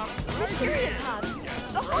it is. Materia Cubs.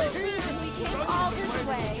 The whole reason we came all this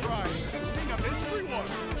way. A mystery one.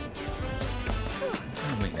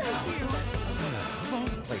 Only now. Of all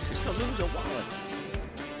the places to lose a wallet.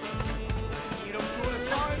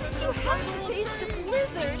 You have to taste the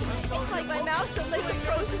blizzard. It's like my mouth's a lake of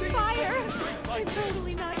frozen fire. I'm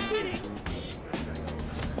totally not kidding.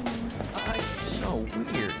 So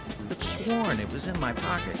weird. I've sworn it was in my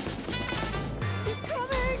pocket. It's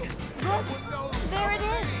coming. Look, there it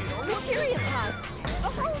is. Materia Cubs. The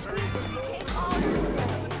whole reason we came all this way.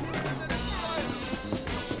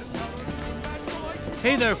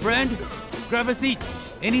 Hey there, friend. Grab a seat.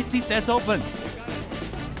 Any seat that's open.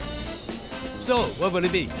 So, what will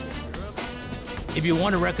it be? If you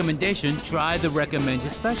want a recommendation, try the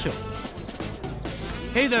recommended special.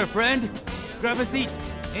 Hey there, friend. Grab a seat.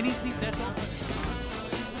 Any seat that's open.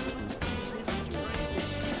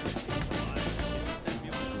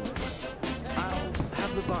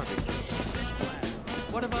 barbecue.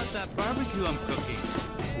 What about that barbecue I'm cooking?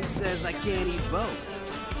 Who says I can't eat both?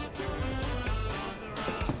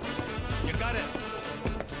 You got it.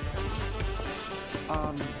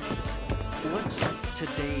 What's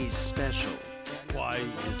today's special? Why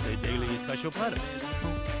is the daily special platter?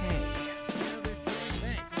 Okay.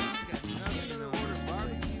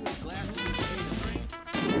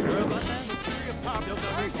 Sure about that?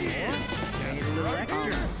 Yeah? Can I get a little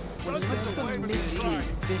extra? What's the mystery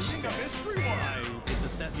fish set? Why, it's a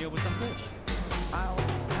set meal with some fish. I'll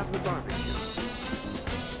have the barbecue.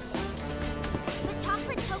 The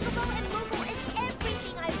chocolate chocobo and Moogle is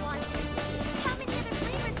everything I wanted. How many other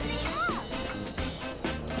flavors do they have?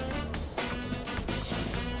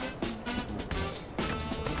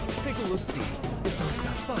 Take a look-see. This one's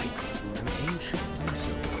got bite. An ancient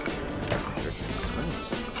pencil. It smells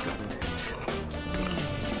like it's got an edge.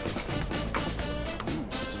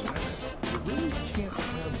 You really can't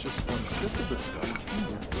have just one sip of this stuff, can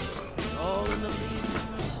you? It's all in the leaves.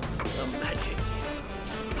 The magic.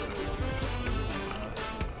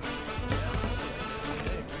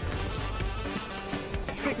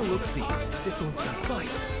 Take a look-see. This one's got bite.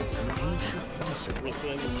 An ancient pencil.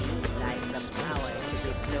 Within you lies the power to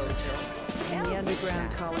bestow joy. In the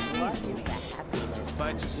underground Coliseum is the happiness.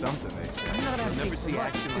 Fights or something, they say. I'm not You'll asking never for see much,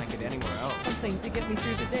 action like just it anywhere else. Something to get me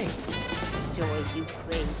through the day. Joy you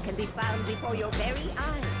crave can be found before your very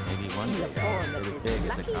eyes. Maybe one In the day form I'll of get it this big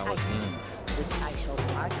at the lucky Coliseum. item, which I shall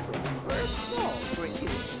part with for a small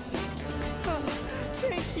gratuity.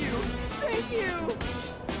 Thank you. Thank you.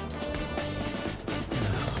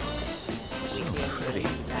 So pretty,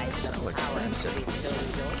 so expensive.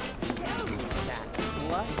 Tell me that.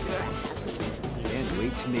 What your happiness is. Can't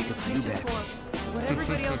wait to make a few bets. What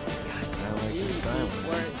everybody else has got. I like your style.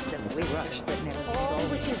 Words of wisdom. that never All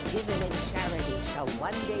which is given in charity shall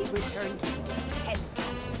one day return to you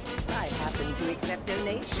tenfold. I happen to accept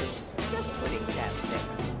donations. Just putting that there.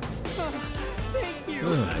 Thank you.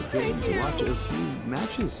 I feel like to watch a few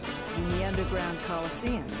matches. In the underground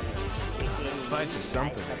Coliseum. Fights or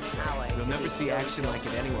something, they say. You'll never see action like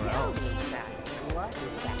it anywhere else. What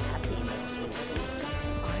is the happiness you seek?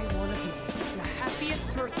 I want to be the happiest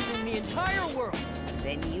person in the entire world.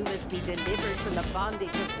 Then you must be delivered from the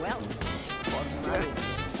bondage of wealth. Money,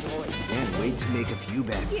 joy. Can't wait to make a few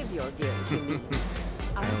bets. Give your gift to me.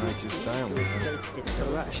 I like your style, man. It's a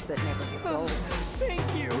rush that never gets old.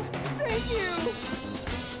 Thank you. Thank you.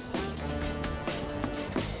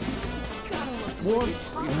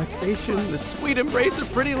 Warmth, relaxation, the sweet embrace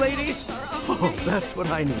of pretty ladies. Oh, that's what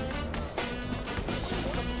I need.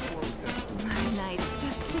 My night's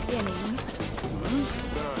just beginning. Been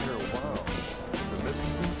out here a while. The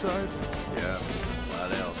missus inside? Yeah,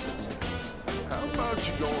 what else is it? How about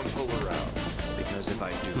you go and pull her out? Because if I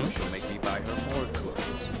do, she'll make me buy her more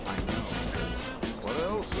clothes. I know, 'cause What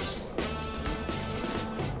else is new?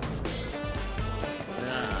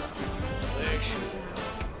 there she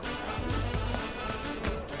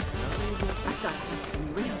I've got to have some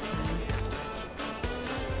real fun.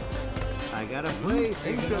 I got a place.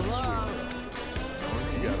 Ain't Ain't that that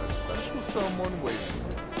sweet? You got a special someone waiting.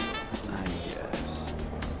 I guess.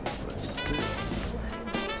 But still.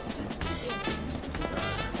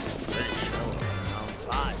 Big show. Round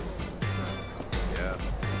 5. Yeah,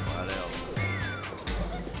 what else is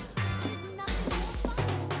it?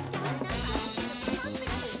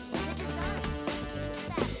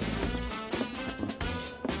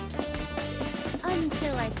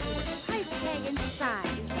 Until I see the price tag and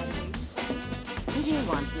size, that is. If he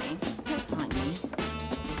wants me, he'll find me.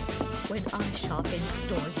 When I shop in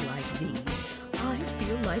stores like these, I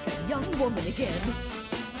feel like a young woman again.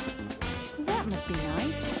 That must be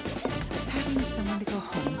nice. Having someone to go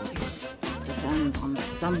home to. Depends on the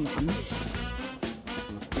someone.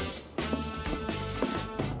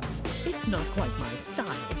 It's not quite my style,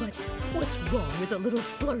 but what's wrong with a little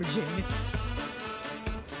splurging?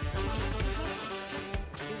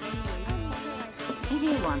 If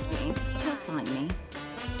he wants me, he'll find me.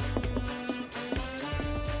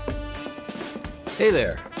 Hey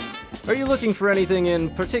there. Are you looking for anything in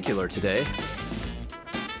particular today?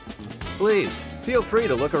 Please, feel free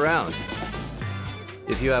to look around.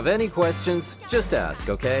 If you have any questions, just ask,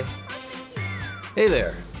 okay? Hey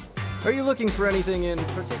there. Are you looking for anything in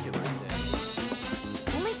particular today?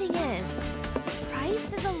 Only thing is,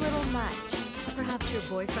 price is a little much. Perhaps your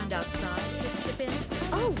boyfriend outside could chip in?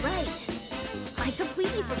 Oh, right. I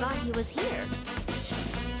completely forgot he was here.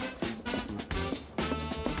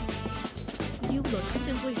 You look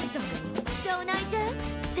simply stunning. Don't I just?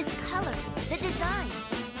 This color, the design,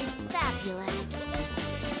 it's fabulous.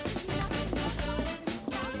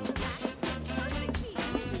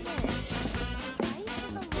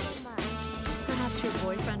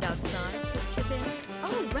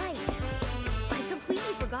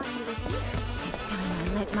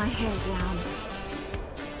 my hair down.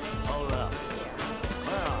 Hold up.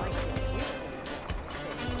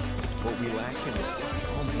 What we lack is...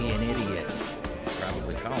 Don't be an idiot.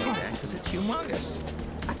 Probably call it that because it's humongous.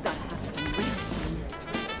 I've got to have some real fun.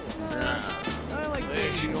 I like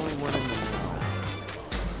being the only one in the room.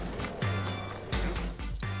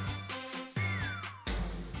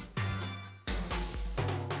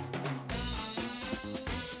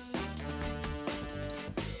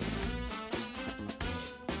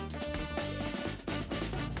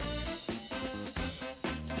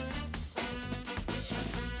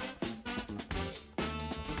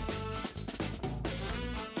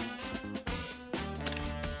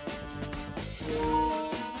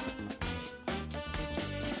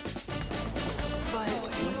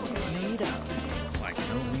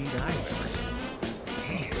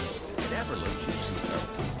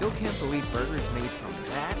 Still can't believe burgers made from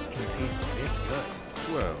that can taste this good.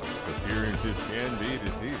 Well, appearances can be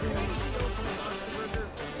deceiving.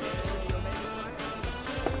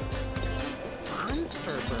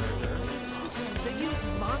 Monster burger? They use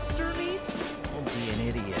monster meat? Don't be an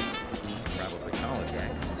idiot. Probably call it that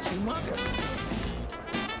because it's humongous.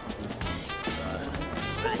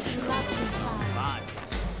 Five.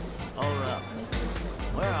 Hold up.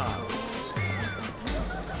 Where are we?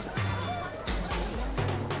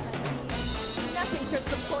 Nothing to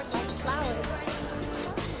support like flowers.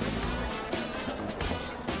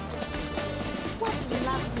 What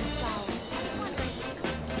lovely flowers.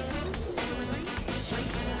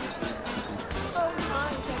 Oh my,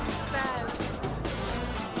 that's sad.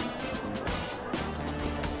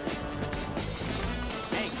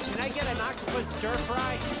 Hey, can I get an octopus stir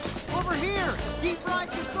fry? Over here! Deep fried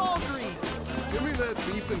casol greens! Give me that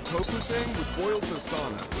beef and tofu thing with boiled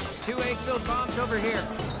masana. 2 egg-filled bombs over here.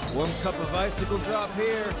 1 cup of icicle drop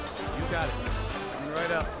here. You got it. Coming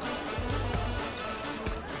right up.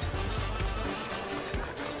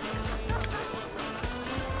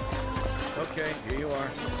 Okay, here you are.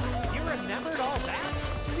 You remembered all that?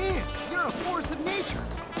 Man, you're a force of nature.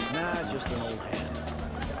 Nah, just an old hand.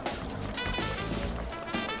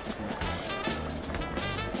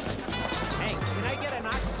 Hey, can I get an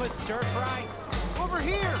octopus stir fry? Over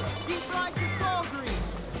here! Deep fried casol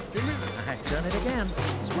greens! Give me that. I've done it again.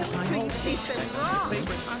 Spent my whole paycheck on my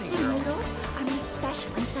favorite honey The girl. noodles are made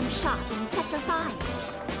special in some shop in Sector 5.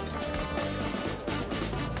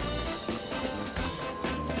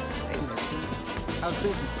 Hey, mister. How's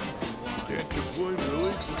business? Can't complain,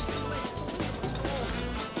 really.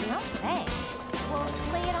 You don't say. Well,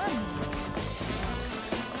 lay it on me.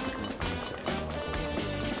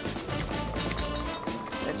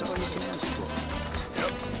 That's all you can ask for.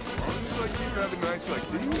 Yep. As long as I keep having nights like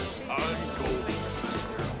these, I'm golden.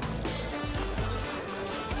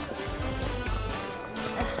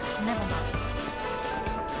 Never mind.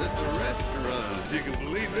 This is a restaurant, if you can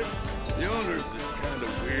believe it. The owner's this kind of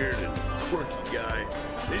weird and quirky guy.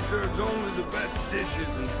 He serves only the best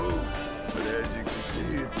dishes and food. But as you can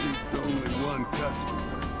see, it suits only one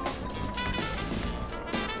customer.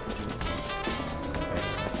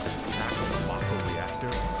 Attack of the Mako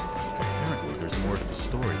reactor? Apparently there's more to the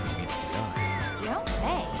story than meets the eye. You don't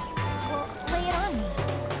say. Well, lay it on me.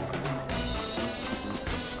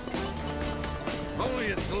 Only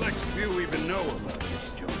a select few even know about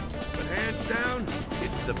this joint. But hands down,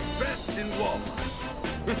 it's the best in Walmart.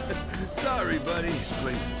 Sorry, buddy.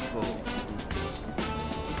 Place is full.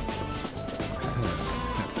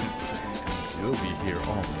 You'll be here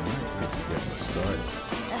all night if you get me started.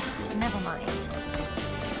 Never mind.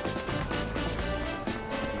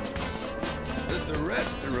 This is a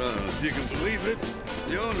restaurant, if you can believe it.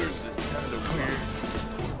 The owner's this kind of weird.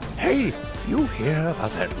 Hey, you hear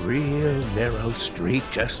about that real narrow street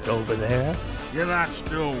just over there? You're not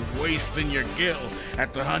still wasting your gill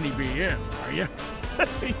at the Honeybee Inn, are you?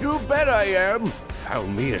 You bet I am.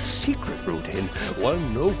 Found me a secret route in,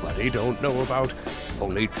 one nobody don't know about.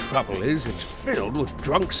 Only trouble is it's filled with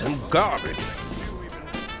drunks and garbage.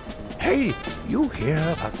 Hey, you hear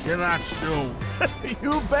about... You're not still...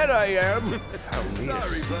 You bet I am. Found me a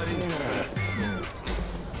Sorry, buddy.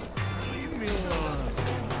 Leave me alone.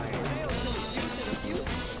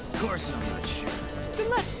 Of course I'm not sure. Then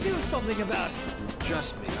let's do something about it.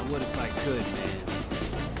 Trust me, I would if I could, man.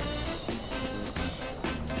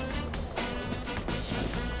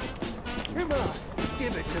 Come on,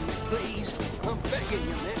 give it to me, please. I'm begging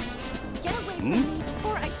you, miss. Get away from me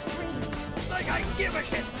before I scream. Like I give a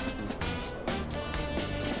shit.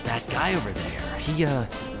 That guy over there,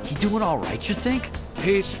 he doing all right, you think?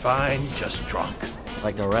 He's fine, just drunk.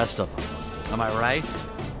 Like the rest of them. Am I right?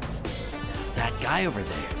 That guy over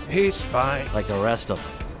there. He's fine. Like the rest of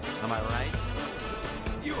them. Am I right?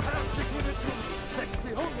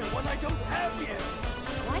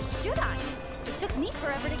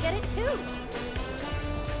 forever to get it too.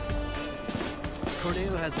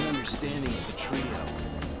 Corneo has an understanding of the trio.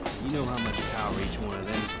 You know how much power each one of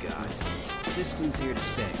them's got. The system's here to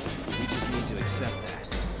stay. We just need to accept that.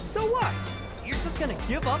 So what? You're just gonna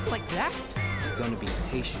give up like that? We're gonna be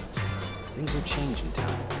patient. Things will change in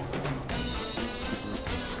time.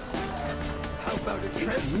 How about a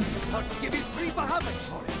trip? I'll give you 3 Bahamaks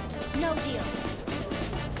for it. No deal.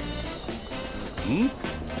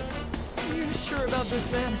 You sure about this,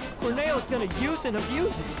 man? Corneo's gonna use and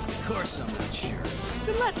abuse it. Of course I'm not sure.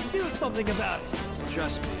 Then let's do something about it.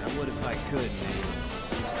 Trust me, I would if I could, man.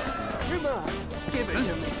 Come on, give it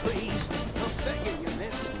to me, please. I'm begging you,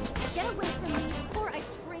 miss. Get away from me before I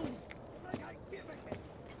scream.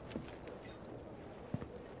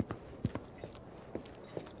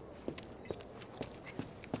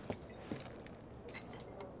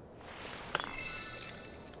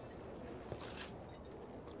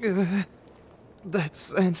 That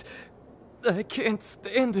scent. I can't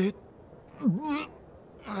stand it.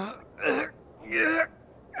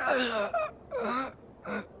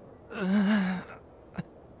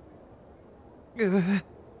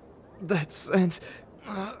 That scent.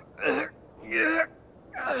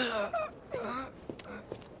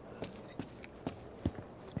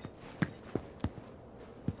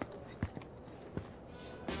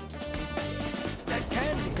 That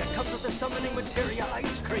candy that comes with the summoning materia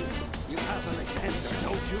ice cream. You have Alexander,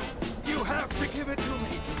 don't you? You have to give it to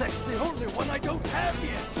me. That's the only one I don't have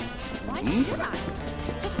yet. Why should I?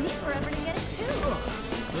 It took me forever to get it too.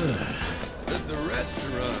 That's a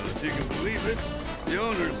restaurant, if you can believe it. The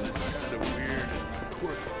owner's this kind of weird and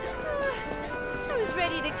quirky guy. I was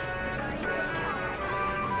ready to...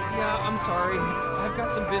 Yeah, I'm sorry. I've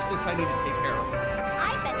got some business I need to take care of.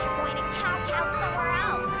 I bet you're going to cow somewhere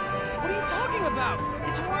else. What are you talking about?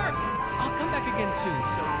 It's work. I'll come back again soon,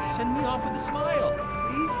 so send me off with a smile,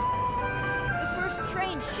 please. The first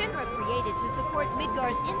train Shinra created to support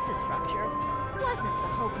Midgar's infrastructure wasn't the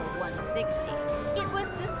Hoko 160. It was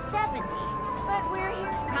the 70. But we're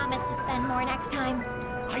here. Promise to spend more next time.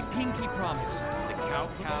 I pinky promise. The cow,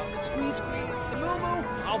 the squeeze, the moo,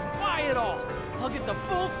 I'll buy it all. I'll get the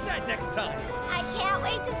full set next time. I can't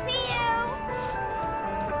wait to see you.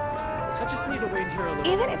 I just need to wait here a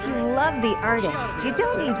little. Even if you love the artist, you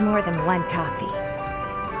don't need more than one copy.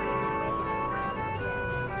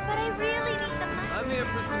 But I really need the money. I'm here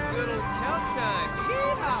for some good old count time.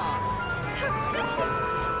 Yeehaw!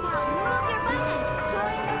 Just move your butt.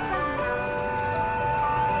 Join the crowd.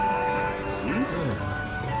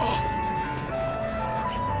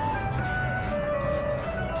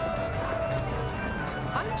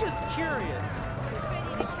 I'm just curious.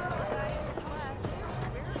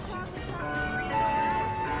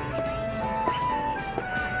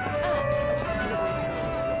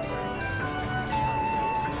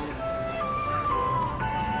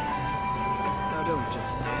 Now don't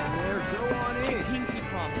just stand there. Go on in. Pinky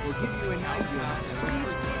promise. We'll give you an idea.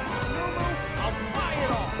 Squeeze, I'll buy it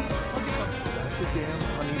all. I'll get The damn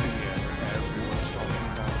honeybee inn everyone's talking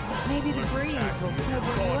about. Maybe the breeze will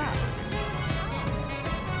sober you up.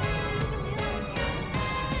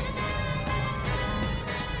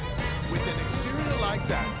 With an exterior like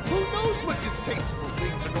that, who knows what distasteful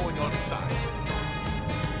things are going on inside?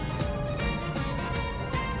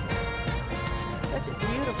 Such a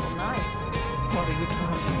beautiful night. What are you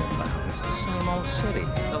talking about? It's the same old city.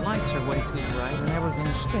 The lights are way too bright and everything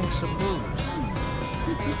stinks of booze.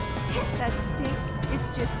 That stink, it's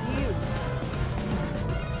just you.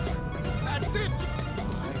 That's it!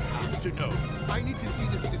 I have to know. I need to see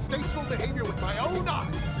this distasteful behavior with my own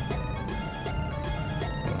eyes.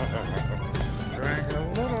 Drank a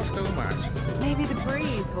little too much. Maybe the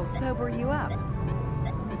breeze will sober you up.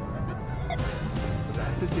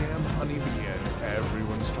 That the damn honeybee inn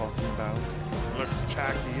everyone's talking about? Looks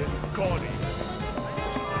tacky and gaudy.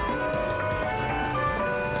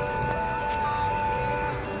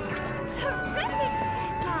 Terrific!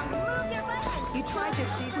 Now move your butt. You tried their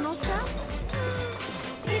seasonal stuff?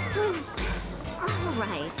 It was all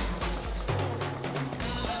right.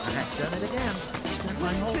 I've done it again.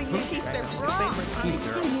 Wait till you taste their broth. The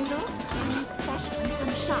noodles are made special in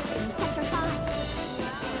some shop in Sector 5.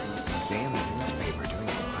 Damn the newspaper doing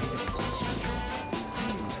a line of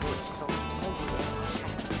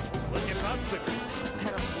Look at us stickers.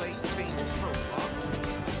 Had a place famous for love.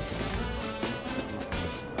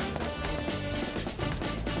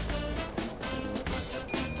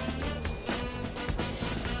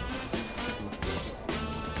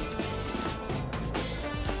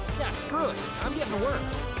 Yeah, screw it. I'm getting to work.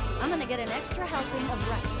 I'm gonna get an extra helping of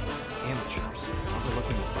rice. Amateurs,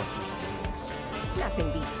 overlooking the buffalo wings. Yeah,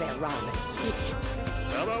 Nothing beats their ramen. Idiots.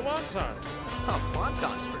 How about wontons? Oh,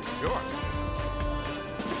 wontons for sure.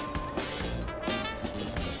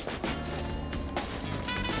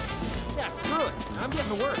 Yeah, screw it. I'm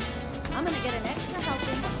getting the works. I'm gonna get an extra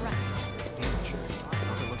helping of rice. Amateurs.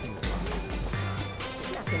 Overlooking the box.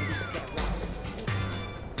 Nothing beats their ramen.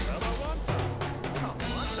 How about wontons? Oh,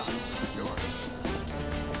 wontons for sure.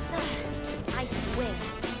 I swear,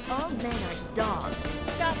 all men are dogs.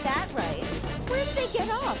 Got that right. Where did they get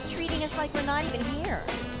off, treating us like we're not even here?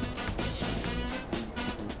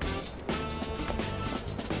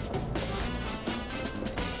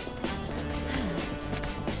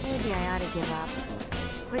 Maybe I ought to give up.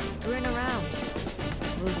 Quit screwing around.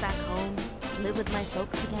 Move back home. Live with my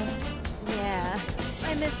folks again. Yeah,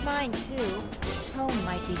 I miss mine too. Home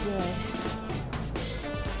might be good.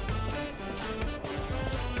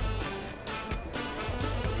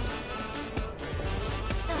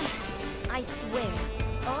 I swear,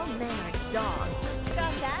 all men are dogs.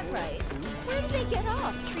 Got that right. Where did they get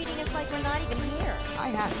off, treating us like we're not even here? I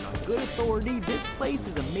have it on good authority. This place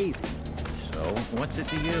is amazing. So, what's it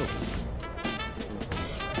to you?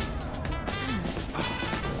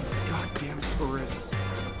 Goddamn tourists.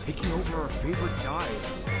 Taking over our favorite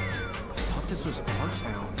dives. I thought this was our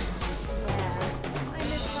town. Yeah, I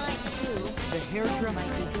miss mine too. The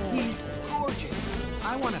hairdresser, he's gorgeous.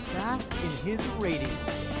 I want to bask in his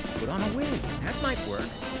radiance. Put on a wig. That might work.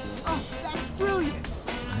 Oh, that's brilliant.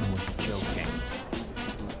 I was joking.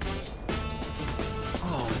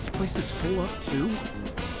 Oh, this place is full up too?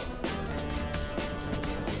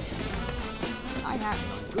 I have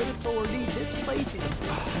it on good authority. This place is...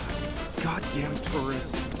 Goddamn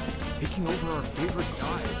tourists. Taking over our favorite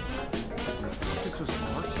dives. I thought this was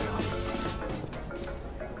our town.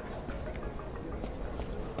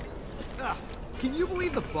 Can you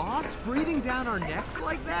believe the boss breathing down our necks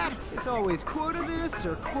like that? It's always quota this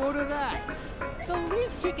or quota that. The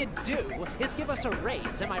least he could do is give us a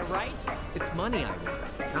raise, am I right? It's money I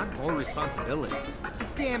want, not more responsibilities.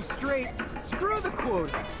 Damn straight. Screw the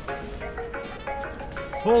quota.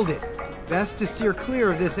 Hold it. Best to steer clear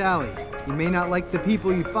of this alley. You may not like the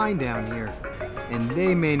people you find down here, and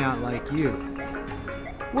they may not like you.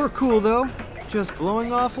 We're cool though. Just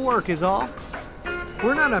blowing off work is all.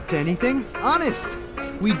 We're not up to anything, honest.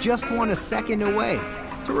 We just want a second away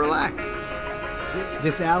to relax.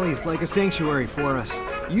 This alley's like a sanctuary for us.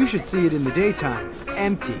 You should see it in the daytime,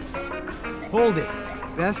 empty. Hold it.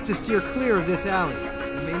 Best to steer clear of this alley.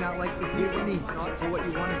 You may not like to give any thought to what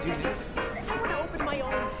you want to do next. I want to open my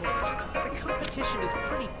own place, but the competition is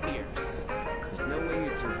pretty fierce. There's no way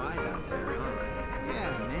you'd survive out there, huh?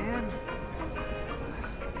 Yeah, man.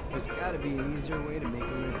 There's gotta be an easier way to make a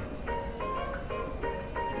living.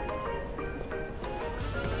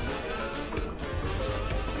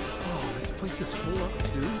 Place is full up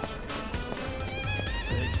too?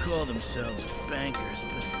 They call themselves bankers,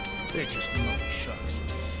 but they're just money sharks and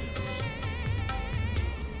simps.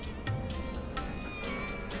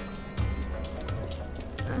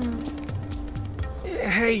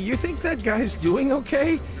 Hey, you think that guy's doing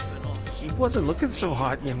okay? He wasn't looking so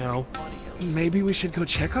hot, you know. Maybe we should go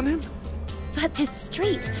check on him? But this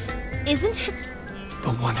street, isn't it?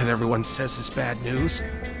 The one that everyone says is bad news?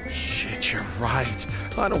 Shit, you're right.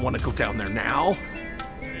 I don't want to go down there now.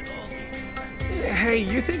 Hey,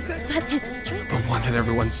 you think that... But this street... The one that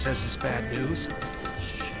everyone says is bad news?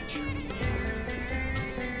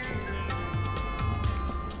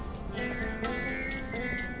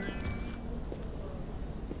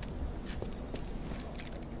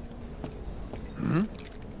 Hmm?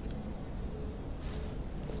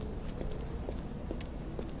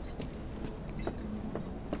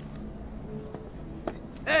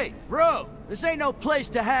 Hey, bro, this ain't no place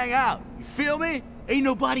to hang out. You feel me? Ain't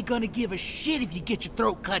nobody gonna give a shit if you get your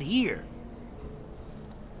throat cut here.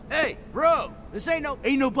 Hey, bro, this ain't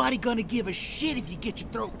nobody gonna give a shit if you get your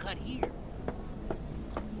throat cut here.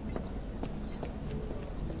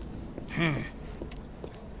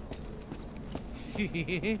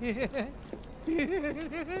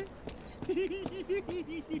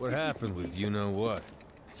 What happened with you-know-what?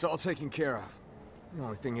 It's all taken care of. The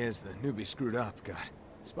only thing is, the newbie screwed up, got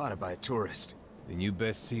spotted by a tourist. Then you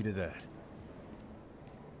best see to that.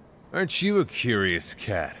 Aren't you a curious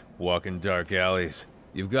cat, walking dark alleys?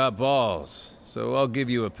 You've got balls, so I'll give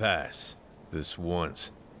you a pass. This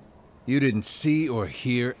once. You didn't see or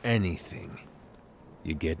hear anything.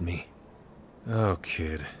 You get me? Oh,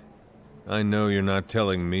 kid. I know you're not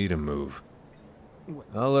telling me to move.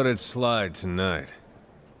 I'll let it slide tonight.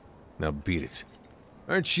 Now beat it.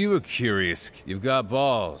 Aren't you a curious... You've got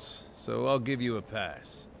balls, so I'll give you a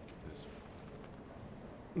pass.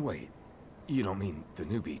 Wait, You don't mean the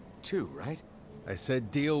newbie too, right? I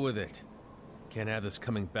said deal with it. Can't have this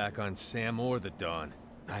coming back on Sam or the Dawn.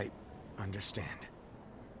 I understand.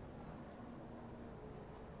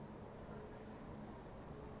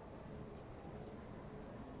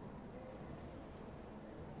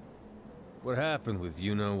 What happened with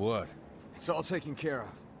you-know-what? It's all taken care of.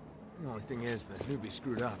 The only thing is, the newbie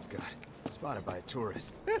screwed up, got spotted by a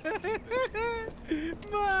tourist.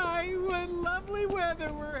 My, what lovely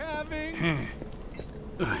weather we're having!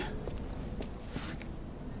 They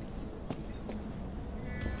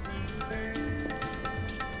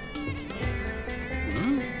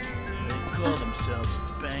call themselves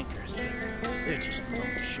bankers, but they're just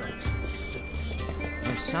loan sharks in suits.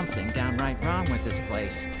 There's something downright wrong with this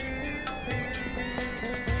place.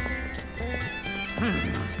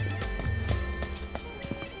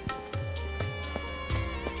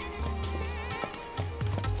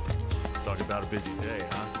 Talk about a busy day,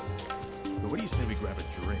 huh? But what do you say we grab a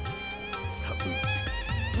drink? Caboose.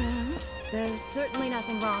 Well, there's certainly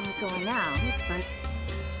nothing wrong with going out, but...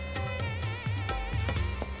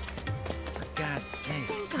 For God's sake,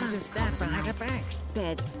 Think who I'll does that call it behind a night. bank?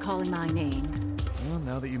 Bed's calling my name. Well,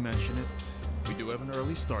 now that you mention it, we do have an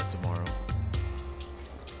early start tomorrow.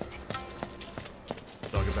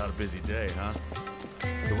 Talk about a busy day, huh?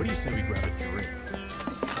 But what do you say we grab a drink?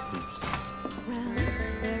 Caboose. Well,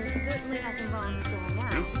 there's certainly nothing wrong with going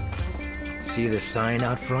out. See the sign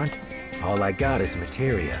out front? All I got is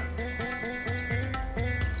materia.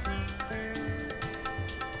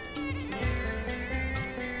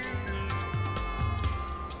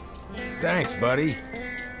 Thanks, buddy.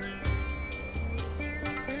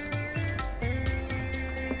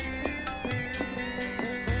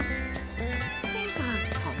 Think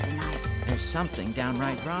I'll call it a night. There's something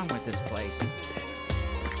downright wrong with this place.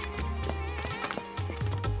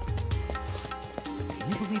 Can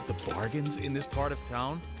you believe the bargains in this part of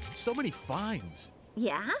town? So many finds.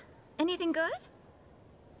 Yeah? Anything good?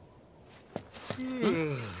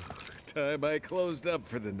 Time I closed up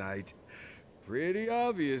for the night. Pretty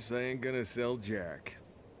obvious I ain't gonna sell Jack.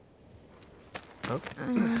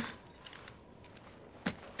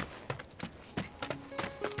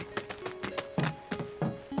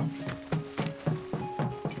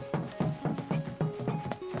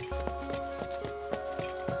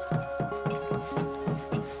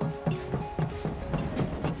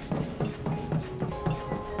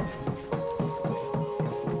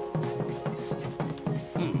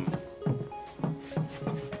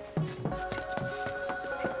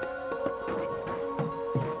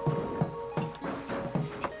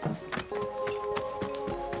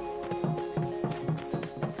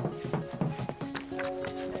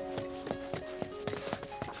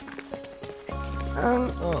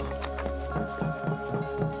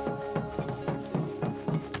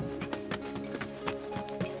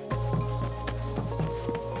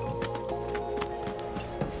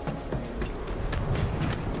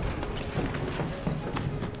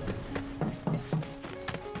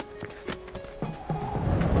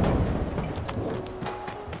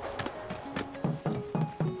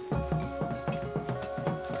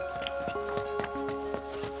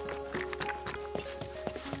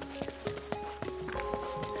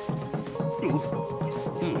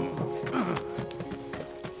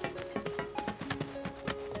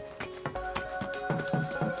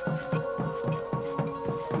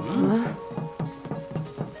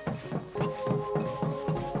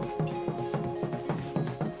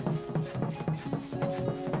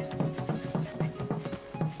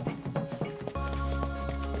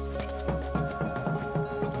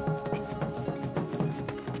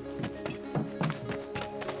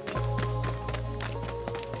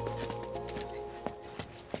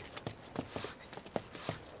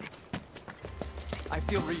 I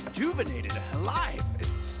feel rejuvenated, alive.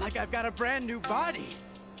 It's like I've got a brand new body.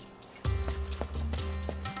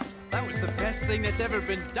 That was the best thing that's ever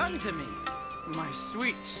been done to me. My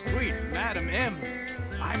sweet, sweet Madam M.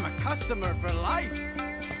 I'm a customer for life.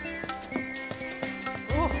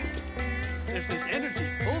 Oh, there's this energy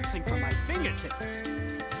pulsing from my fingertips.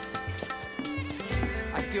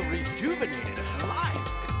 I feel rejuvenated, alive.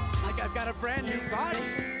 It's like I've got a brand new body.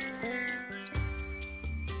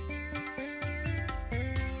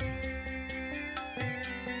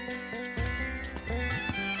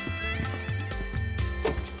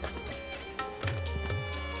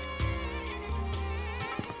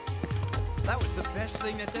 That was the best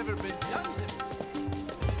thing that's ever been done to me.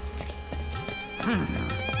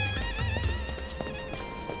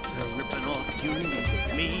 They're ripping off you,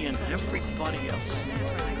 me, and everybody else.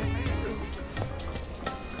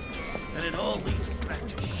 And it all leads back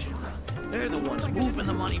to Shinra. They're the ones moving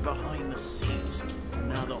the money behind the scenes. And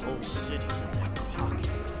now the whole city's in their pocket.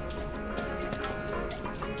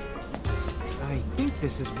 I think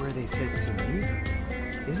this is where they said to meet,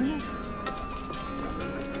 isn't it?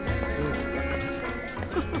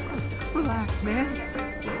 Relax, man.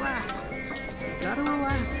 Relax. You gotta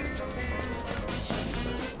relax.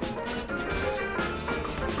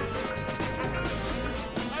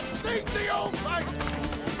 I've seen the old light!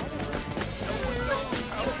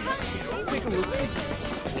 Take a look.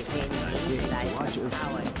 Watch your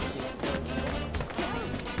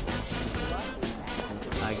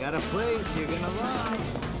I got a place you're gonna like.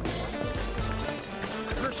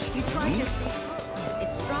 You tried this.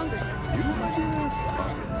 It's stronger.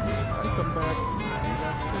 Come back.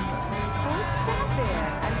 Oh, stop it.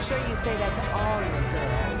 I'm sure you say that to all your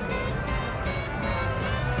girls.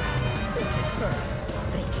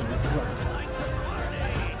 Faking a drunk like the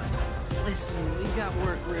party. Listen, we got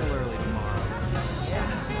work real early tomorrow.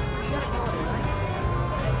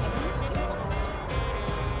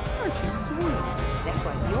 Aren't you sweet? That's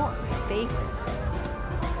why you're my favorite.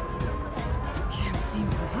 Can't seem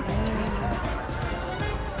to walk straight.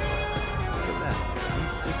 Look at that.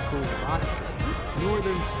 Cool vodka.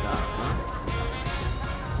 Northern stuff, huh?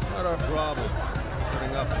 Not our problem.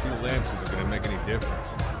 Putting up a few lamps isn't gonna make any difference.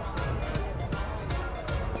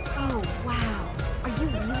 Oh, wow. Are you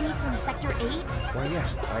really from Sector 8? Why,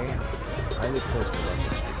 yes, I am. I live close to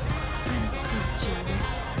London Street. I'm so jealous.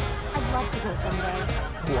 I'd love to go someday.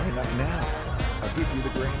 Why not now? I'll give you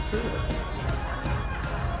the grand tour.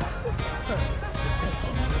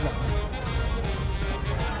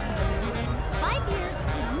 5 years,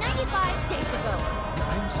 95 days ago.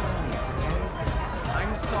 I'm sorry.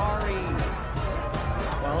 I'm sorry.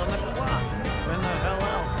 Well, in the clock. When the hell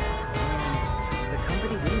else? The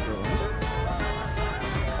company didn't go under?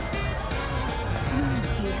 Oh,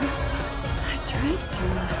 dear. I drank too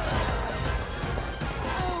much.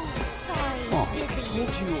 Oh, sorry. I Busy.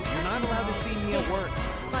 told you, you're not allowed to see me at work.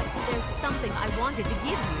 But there's something I wanted to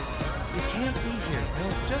give you. You can't be here. No,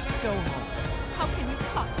 just go home. How can you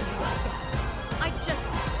talk to me like that? I just...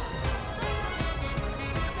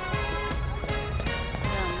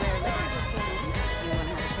 Some rare liquor just came in. You want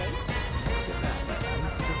to have a taste?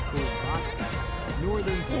 Cool vodka.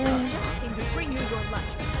 Northern stuff. just came to bring you your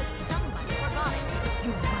lunch because somebody forgot it.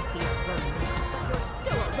 You might be a burden, but you're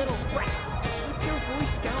still a little brat. Keep your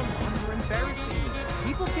voice down, Mom. You're embarrassing me.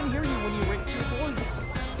 People can hear you when you raise your voice.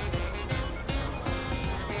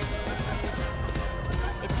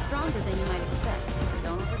 It's stronger than you might expect.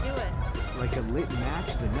 Don't overdo it. Like a lit match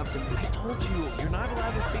is enough to I told you, you're not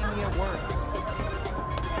allowed to see me at work.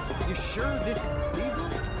 You sure this is legal?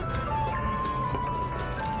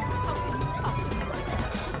 How can you talk to me like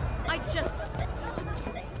that? I just...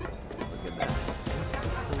 Look at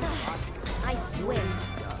that. I swear,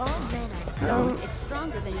 all men are Don't. It's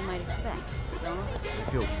stronger than you might expect. Don't overdo it. I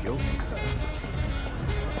feel guilty.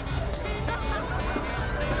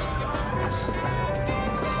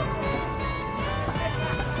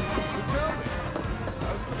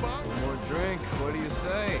 How's the bar? One more drink, what do you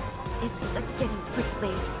say? It's getting pretty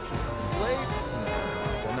late. Late?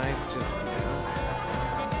 The night's just begun.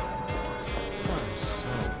 I'm so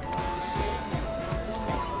lost.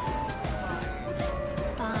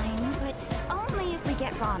 Fine, but only if we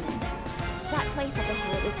get ramen. That place up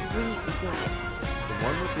ahead is really good. The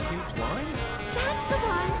one with the huge line? That's the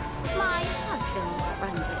one. My husband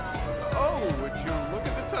runs it. Oh, would you look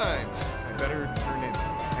at the time? I better turn it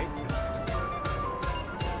right.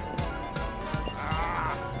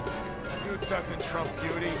 Youth doesn't trump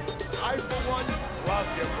beauty. I, for one, love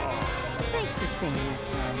you all. Thanks for saying that,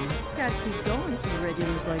 darling. Gotta keep going for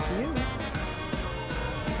regulars like you.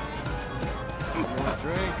 One more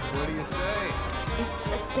drink, what do you say? It's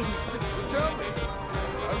getting pretty. Tell me,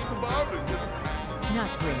 how's the bar been doing? Not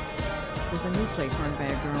great. There's a new place run by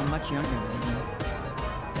a girl much younger than me.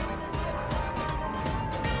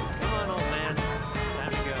 Come on, old man.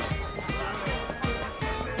 Time to go.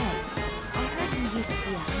 Hey, I heard you used to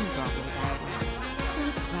be a honeyboy without one.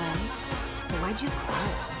 That's right. But why'd you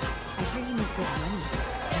quit? I hear you make good money.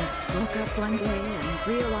 Just woke up one day and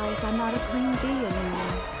realized I'm not a queen bee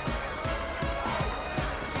anymore.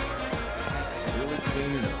 Really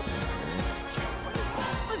clean up.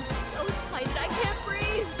 I'm so excited I can't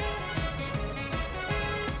breathe.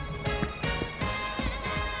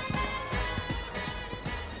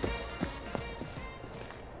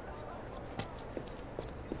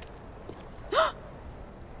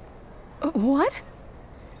 What?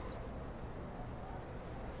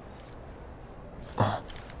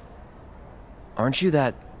 Aren't you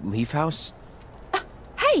that Leaf House?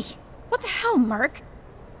 Hey! What the hell, Mark?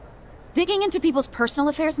 Digging into people's personal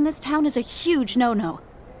affairs in this town is a huge no-no.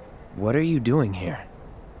 What are you doing here?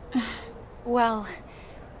 Well,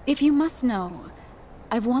 if you must know,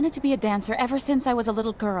 I've wanted to be a dancer ever since I was a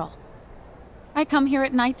little girl. I come here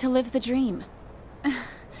at night to live the dream.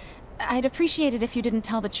 I'd appreciate it if you didn't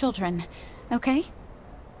tell the children, okay?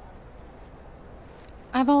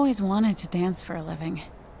 I've always wanted to dance for a living.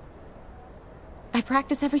 I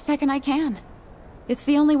practice every second I can. It's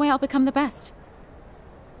the only way I'll become the best.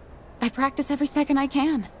 I practice every second I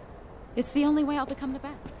can. It's the only way I'll become the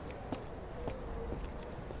best.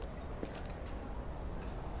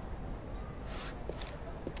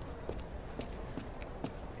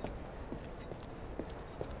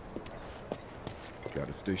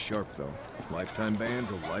 Gotta stay sharp, though. Lifetime ban's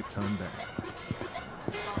a lifetime ban.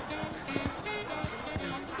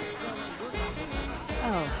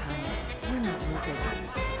 Oh, honey, we're not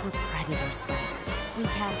lizards. We're predator spiders. We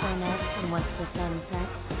cast our nets, and once the sun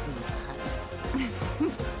sets, we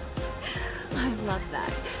hunt. I love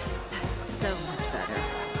that. That's so much better.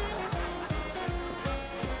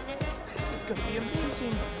 This is gonna be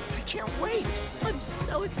amazing. I can't wait. I'm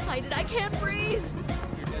so excited. I can't breathe.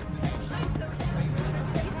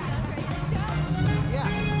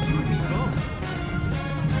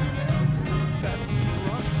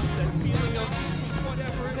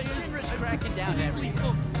 Cracking down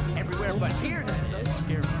everywhere but here, that is.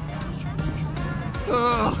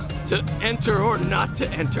 To enter or not to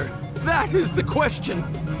enter? That is the question.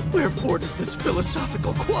 Wherefore does this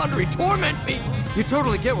philosophical quandary torment me? You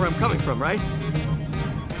totally get where I'm coming from, right?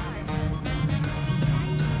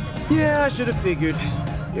 Yeah, I should have figured.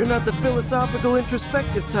 You're not the philosophical,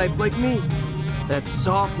 introspective type like me. That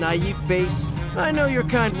soft, naive face. I know your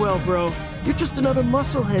kind well, bro. You're just another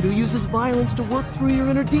musclehead who uses violence to work through your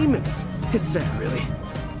inner demons. It's sad, really.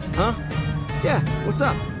 Huh? Yeah, what's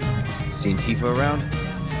up? Seen Tifa around?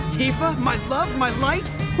 Tifa? My love? My light?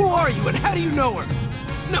 Who are you and how do you know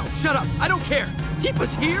her? No, shut up. I don't care.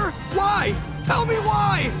 Tifa's here? Why? Tell me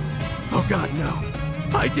why! Oh god, no.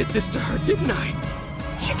 I did this to her, didn't I?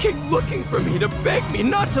 She came looking for me to beg me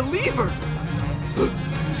not to leave her.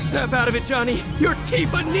 Snap out of it, Johnny. Your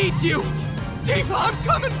Tifa needs you. Tifa, I'm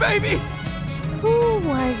coming, baby! Who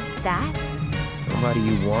was that? Somebody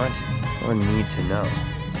you want or need to know.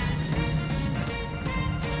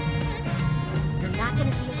 You're not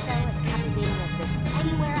gonna see a show as captivating as this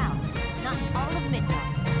anywhere else. Not in all of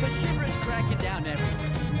Midgard. Because Shinra's cracking down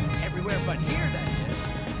everywhere. Everywhere but here, that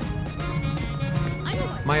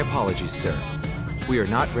is. My apologies, sir. We are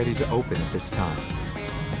not ready to open at this time.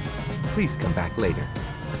 Please come back later.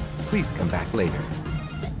 Please come back later.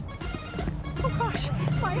 Oh gosh,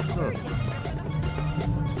 my heart.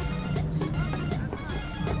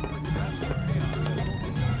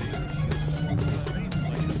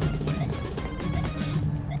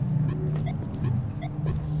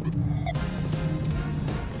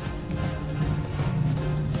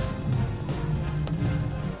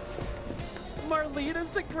 Marlena's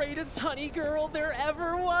the greatest honey girl there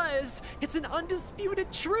ever was. It's an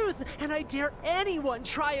undisputed truth, and I dare anyone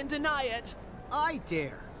try and deny it. I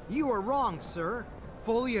dare. You are wrong, sir.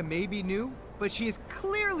 Folia may be new, but she is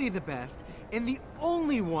clearly the best, and the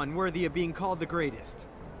only one worthy of being called the greatest.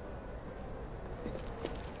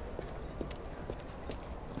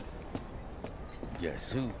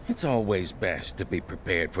 Yes, it's always best to be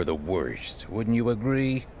prepared for the worst, wouldn't you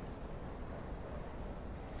agree?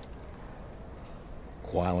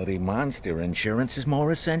 Quality monster insurance is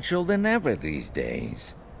more essential than ever these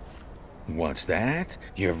days. What's that?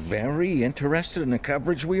 You're very interested in the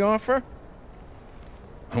coverage we offer?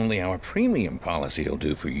 Only our premium policy will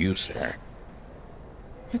do for you, sir.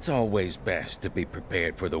 It's always best to be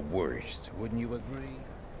prepared for the worst, wouldn't you agree?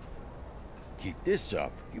 Keep this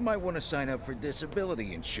up. You might want to sign up for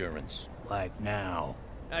disability insurance. Like now.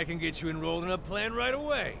 I can get you enrolled in a plan right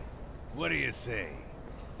away. What do you say?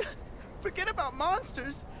 Forget about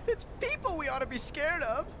monsters. It's people we ought to be scared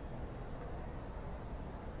of.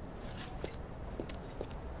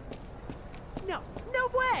 No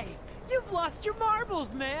way! You've lost your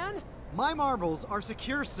marbles, man! My marbles are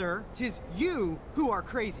secure, sir. 'Tis you who are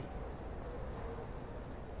crazy.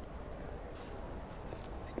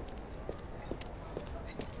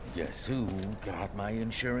 Guess who got my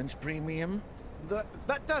insurance premium?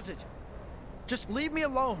 That does it. Just leave me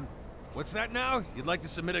alone. What's that now? You'd like to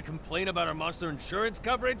submit a complaint about our monster insurance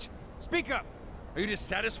coverage? Speak up! Are you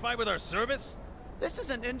dissatisfied with our service? This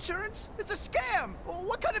isn't insurance. It's a scam.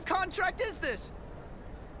 What kind of contract is this?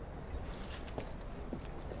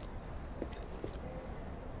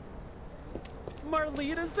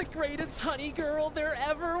 Marlena's the greatest honey girl there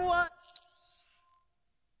ever was.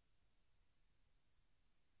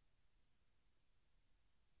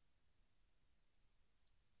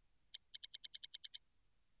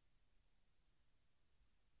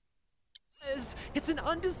 It's an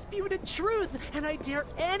undisputed truth, and I dare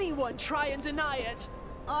anyone try and deny it.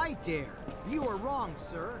 I dare. You are wrong,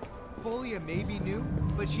 sir. Folia may be new,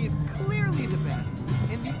 but she is clearly the best,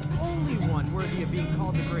 and the only one worthy of being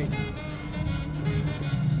called the greatest.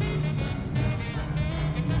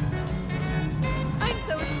 I'm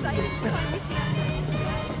so excited to finally see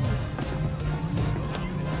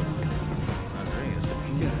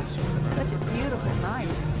such a beautiful night.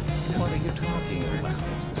 What are you talking about?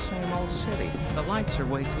 It's the same old city. The lights are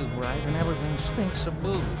way too bright and everything stinks of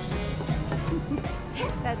booze.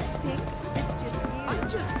 That stink is just you. I'm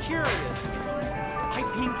just curious. I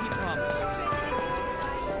pinky promise.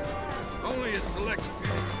 Only a select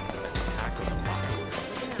few. Attack of the bottle.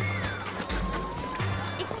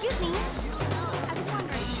 Excuse me. I was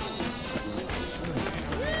wondering.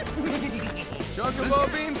 Chocobo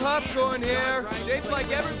bean popcorn here, shaped like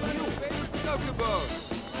everybody's favorite chocobos.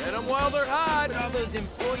 Get them while they're hot. But all those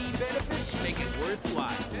employee benefits make it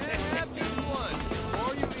worthwhile. And have just one. The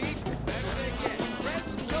more you eat, the better they get.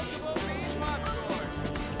 Fresh chocobo bean popcorn.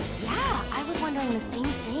 Yeah, I was wondering the same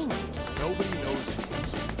thing. Nobody knows the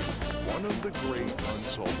answer. One of the great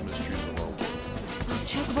unsolved mysteries of our world. Oh,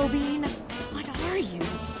 Chocobo Bean, what are you?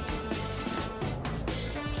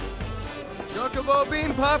 Chocobo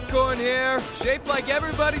bean popcorn here, shaped like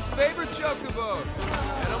everybody's favorite chocobos.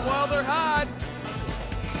 Get them while they're hot.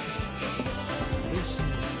 Listen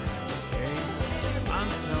to me, okay? I'm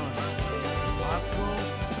telling you, popcorn,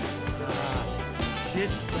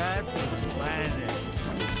 shit's bad for the planet.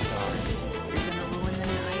 Don't start. You're gonna ruin the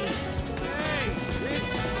night. Hey, this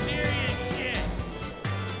is serious shit.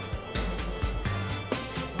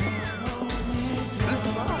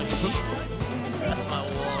 My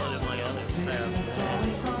wallet and my other pants.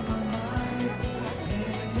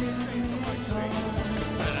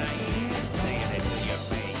 But I ain't saying it to your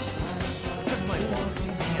face. Took my wallet.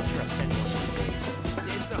 Can't trust anyone these days.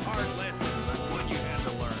 It's a hard lesson, but one you have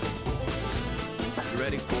to learn. You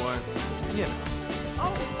ready for it? Yeah.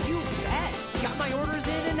 Oh, you bet. Got my orders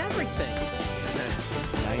in and everything.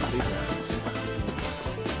 Nicely done.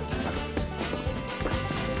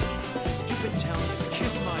 Stupid town,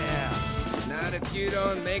 kiss my ass. Not if you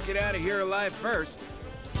don't make it out of here alive first.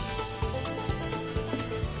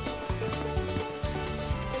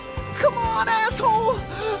 Come on, asshole!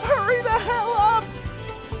 Hurry the hell up!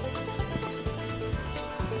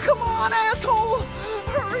 Come on, asshole!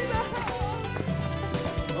 Hurry the hell up!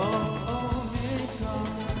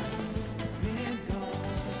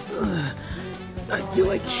 I feel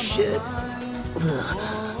like shit.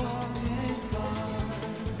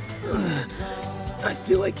 I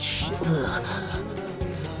feel like shit.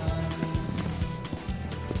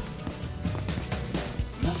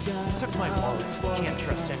 Took my wallet. Can't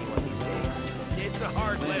trust anyone these days. It's a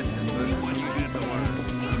hard lesson, but one you have to learn.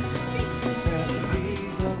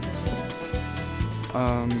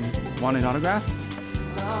 Want an autograph?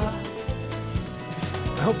 I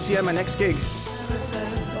hope to see you at my next gig.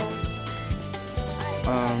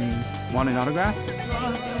 Want an autograph?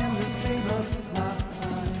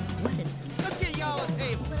 Let's get y'all a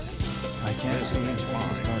table. I can't see each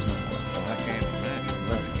one. I can't imagine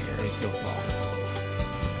living here. They still fall.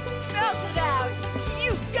 Melt it out!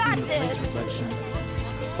 You got this!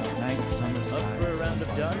 Up for a round of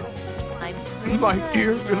darts? I'm pretty My good,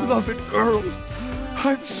 dear you know. beloved girls,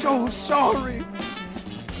 I'm so sorry.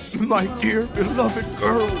 My dear beloved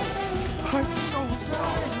girls, I'm so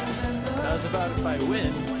sorry. How's about if I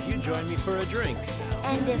win, you join me for a drink?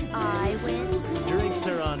 And if I win? Drinks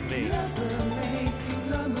are on me.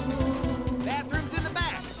 Bathroom's in the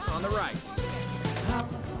back, on the right.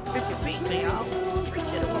 If you beat me, I'll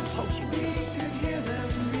treat you to a potion juice.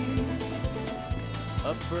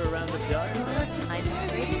 Up for a round of darts? I'm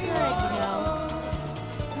pretty good, you know.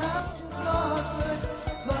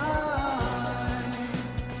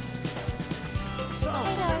 So, you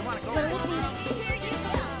wanna go for it?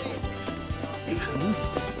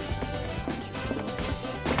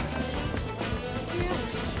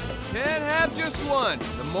 Can't have just one.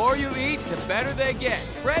 The more you eat, the better they get.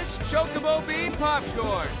 Fresh chocobo bean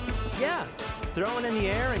popcorn. Yeah. Throw it in the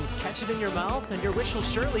air and catch it in your mouth, and your wish will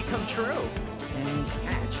surely come true. And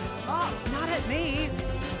catch. Oh, not at me!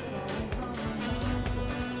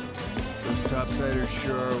 Those topsiders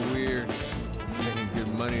sure are weird. Paying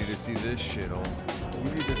good money to see this shithole.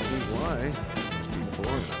 Easy to see why. Must be bored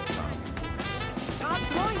all the time. Stop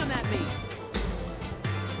throwing them at me!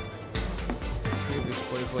 Treat this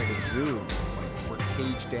place like a zoo. Like we're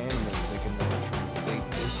caged animals they can watch from a safe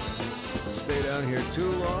distance. Stay down here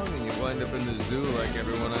too long and you wind up in the zoo like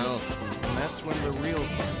everyone else. And that's when the real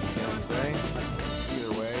fun begins, eh?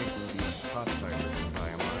 Either way, these topsiders can buy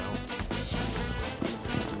a mile.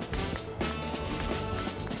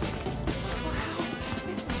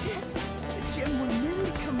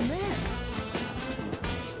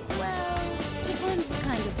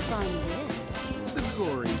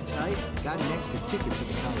 got an extra ticket to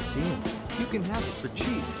the Coliseum. You can have it for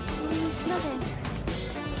cheap. No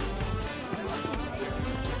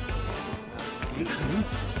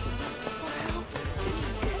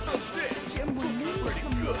thanks. Pretty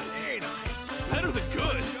good, ain't I? Better than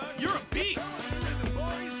good. You're a beast.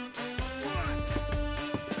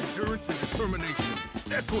 Endurance and determination.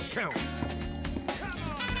 That's what counts.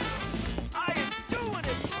 I am doing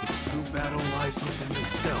it. True battle lies within the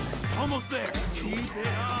self. Almost there. Keep it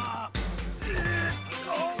up.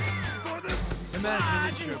 Go for the Imagine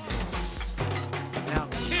it's your boss. Now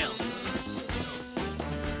kill.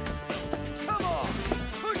 Come on.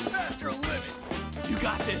 Push past your limit. You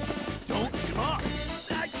got this. Don't give up.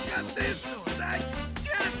 I got this. I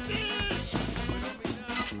got this.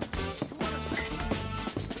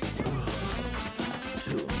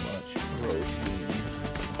 Too much protein.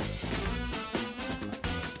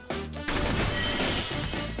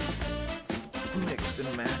 Mixed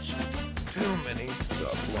and matched. Too many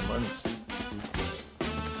supplements.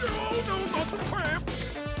 Oh no, muscle cramp!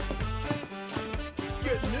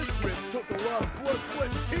 Getting this ripped took a lot of blood, sweat,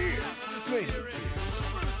 and tears. Mainly tears.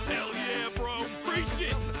 Hell yeah, bro. Preach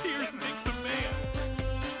it. Tears make the man.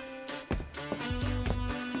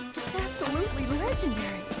 It's absolutely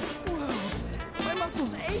legendary. Whoa, my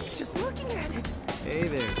muscles ache just looking at it. Hey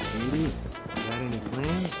there, sweetie. Got any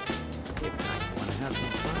plans? If not, you want to have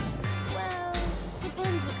some fun? Well,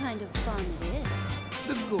 depends what kind of fun it is.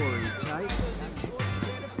 The gory type.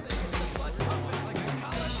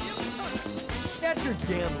 That's your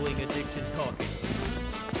gambling addiction talking.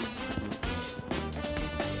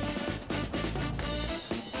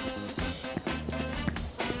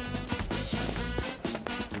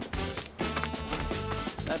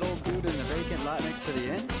 That old dude in the vacant lot next to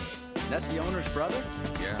the inn? That's the owner's brother?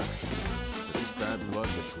 Yeah. There's bad blood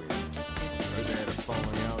between them. Heard they had a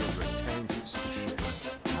falling out over a tank or some shit.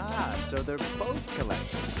 Ah, so they're both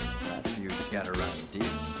collectors. That feud's gotta run deep.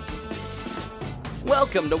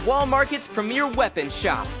 Welcome to Wall Market's premier weapon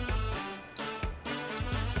shop.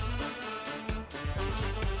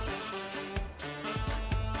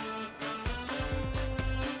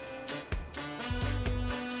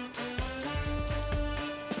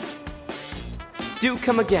 Do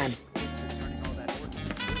come again.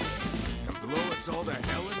 And blow us all to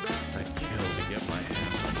hell in that? I'd kill to get my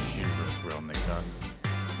hands on Shinra's realm they got.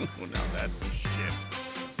 Now that's a shift.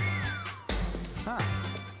 Huh.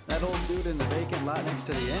 That old dude in the vacant lot next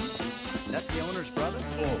to the inn? That's the owner's brother?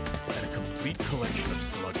 Oh, and a complete collection of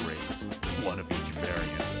slug raids. One of each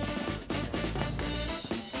variant.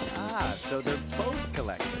 Ah, so they're both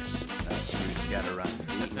collectors. That feud's gotta run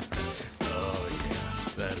deep. Oh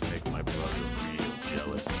yeah, that'd make my brother real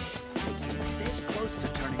jealous. This close to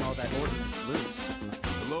turning all that ordnance loose.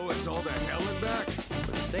 Blow us all to hell and back?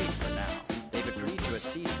 We're safe for now. They've agreed to a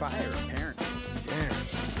ceasefire, apparently. Damn.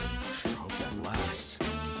 Sure hope that lasts.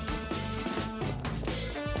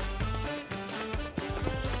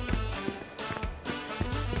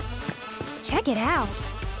 Check it out.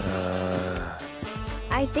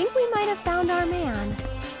 I think we might have found our man.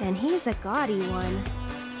 And he's a gaudy one.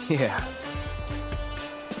 Yeah.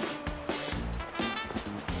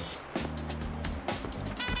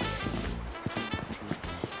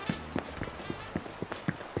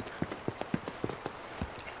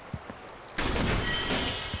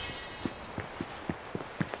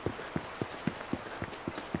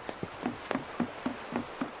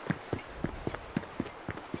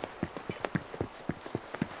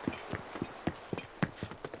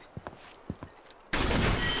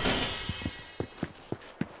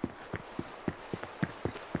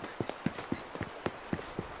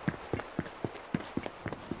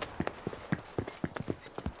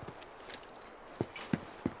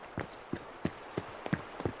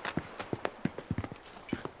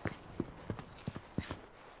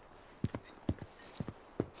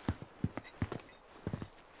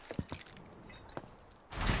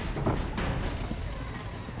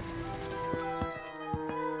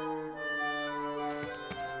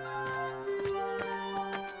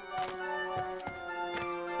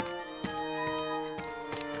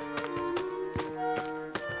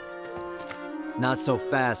 Not so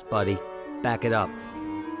fast, buddy. Back it up.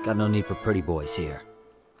 Got no need for pretty boys here.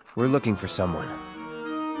 We're looking for someone.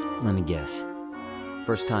 Let me guess.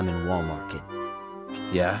 First time in Wall Market.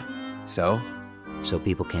 Yeah? So? So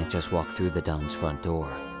people can't just walk through the Don's front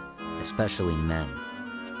door. Especially men.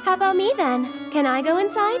 How about me then? Can I go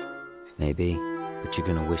inside? Maybe, but you're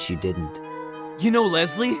gonna wish you didn't. You know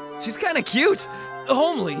Leslie? She's kinda cute.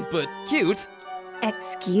 Homely, but cute.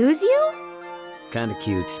 Excuse you? Kinda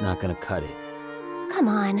cute's not gonna cut it. Come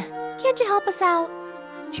on. Can't you help us out?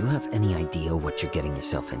 Do you have any idea what you're getting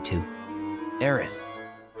yourself into? Aerith.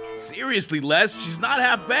 Seriously, Les, she's not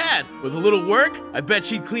half bad. With a little work, I bet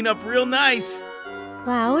she'd clean up real nice.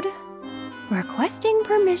 Cloud, requesting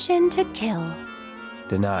permission to kill.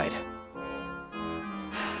 Denied.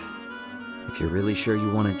 If you're really sure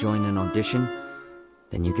you want to join an audition,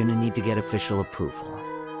 then you're gonna need to get official approval.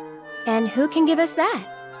 And who can give us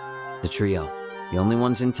that? The trio. The only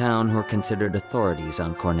ones in town who are considered authorities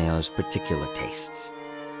on Corneo's particular tastes.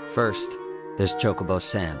 First, there's Chocobo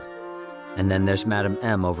Sam. And then there's Madame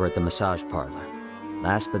M over at the massage parlor.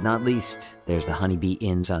 Last but not least, there's the Honeybee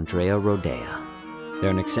Inn's Andrea Rodea. They're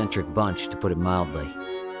an eccentric bunch, to put it mildly.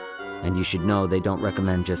 And you should know they don't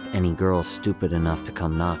recommend just any girl stupid enough to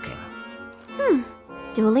come knocking.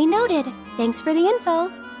 Duly noted. Thanks for the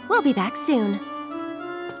info. We'll be back soon.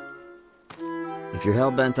 If you're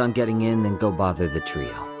hell-bent on getting in, then go bother the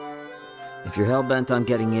trio. If you're hell-bent on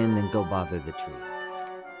getting in, then go bother the trio.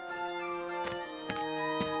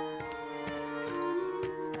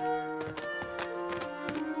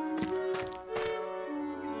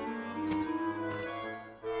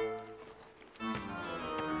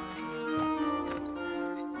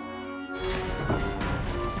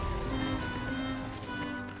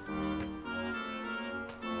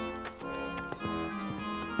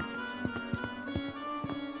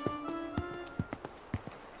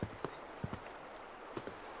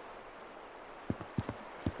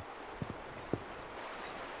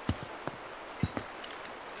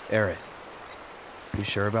 Aerith, you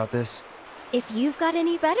sure about this? If you've got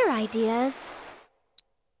any better ideas.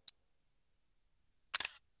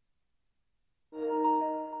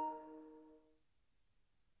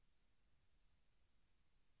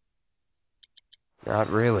 Not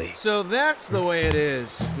really. So that's the way it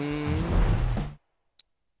is.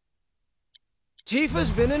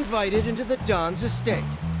 Tifa's been invited into the Don's estate.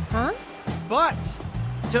 Huh? But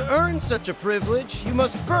to earn such a privilege, you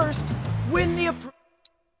must first win the approval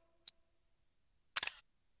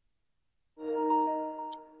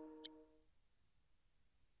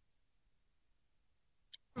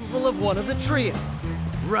of one of the trio,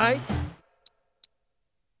 right?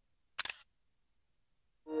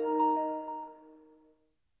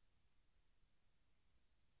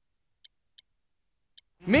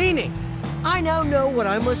 Meaning, I now know what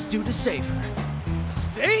I must do to save her.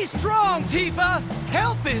 Stay strong, Tifa!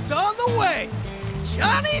 Help is on the way!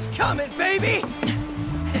 Johnny's coming, baby!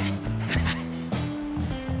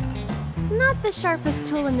 Not the sharpest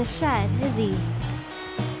tool in the shed, is he?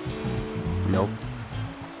 Nope.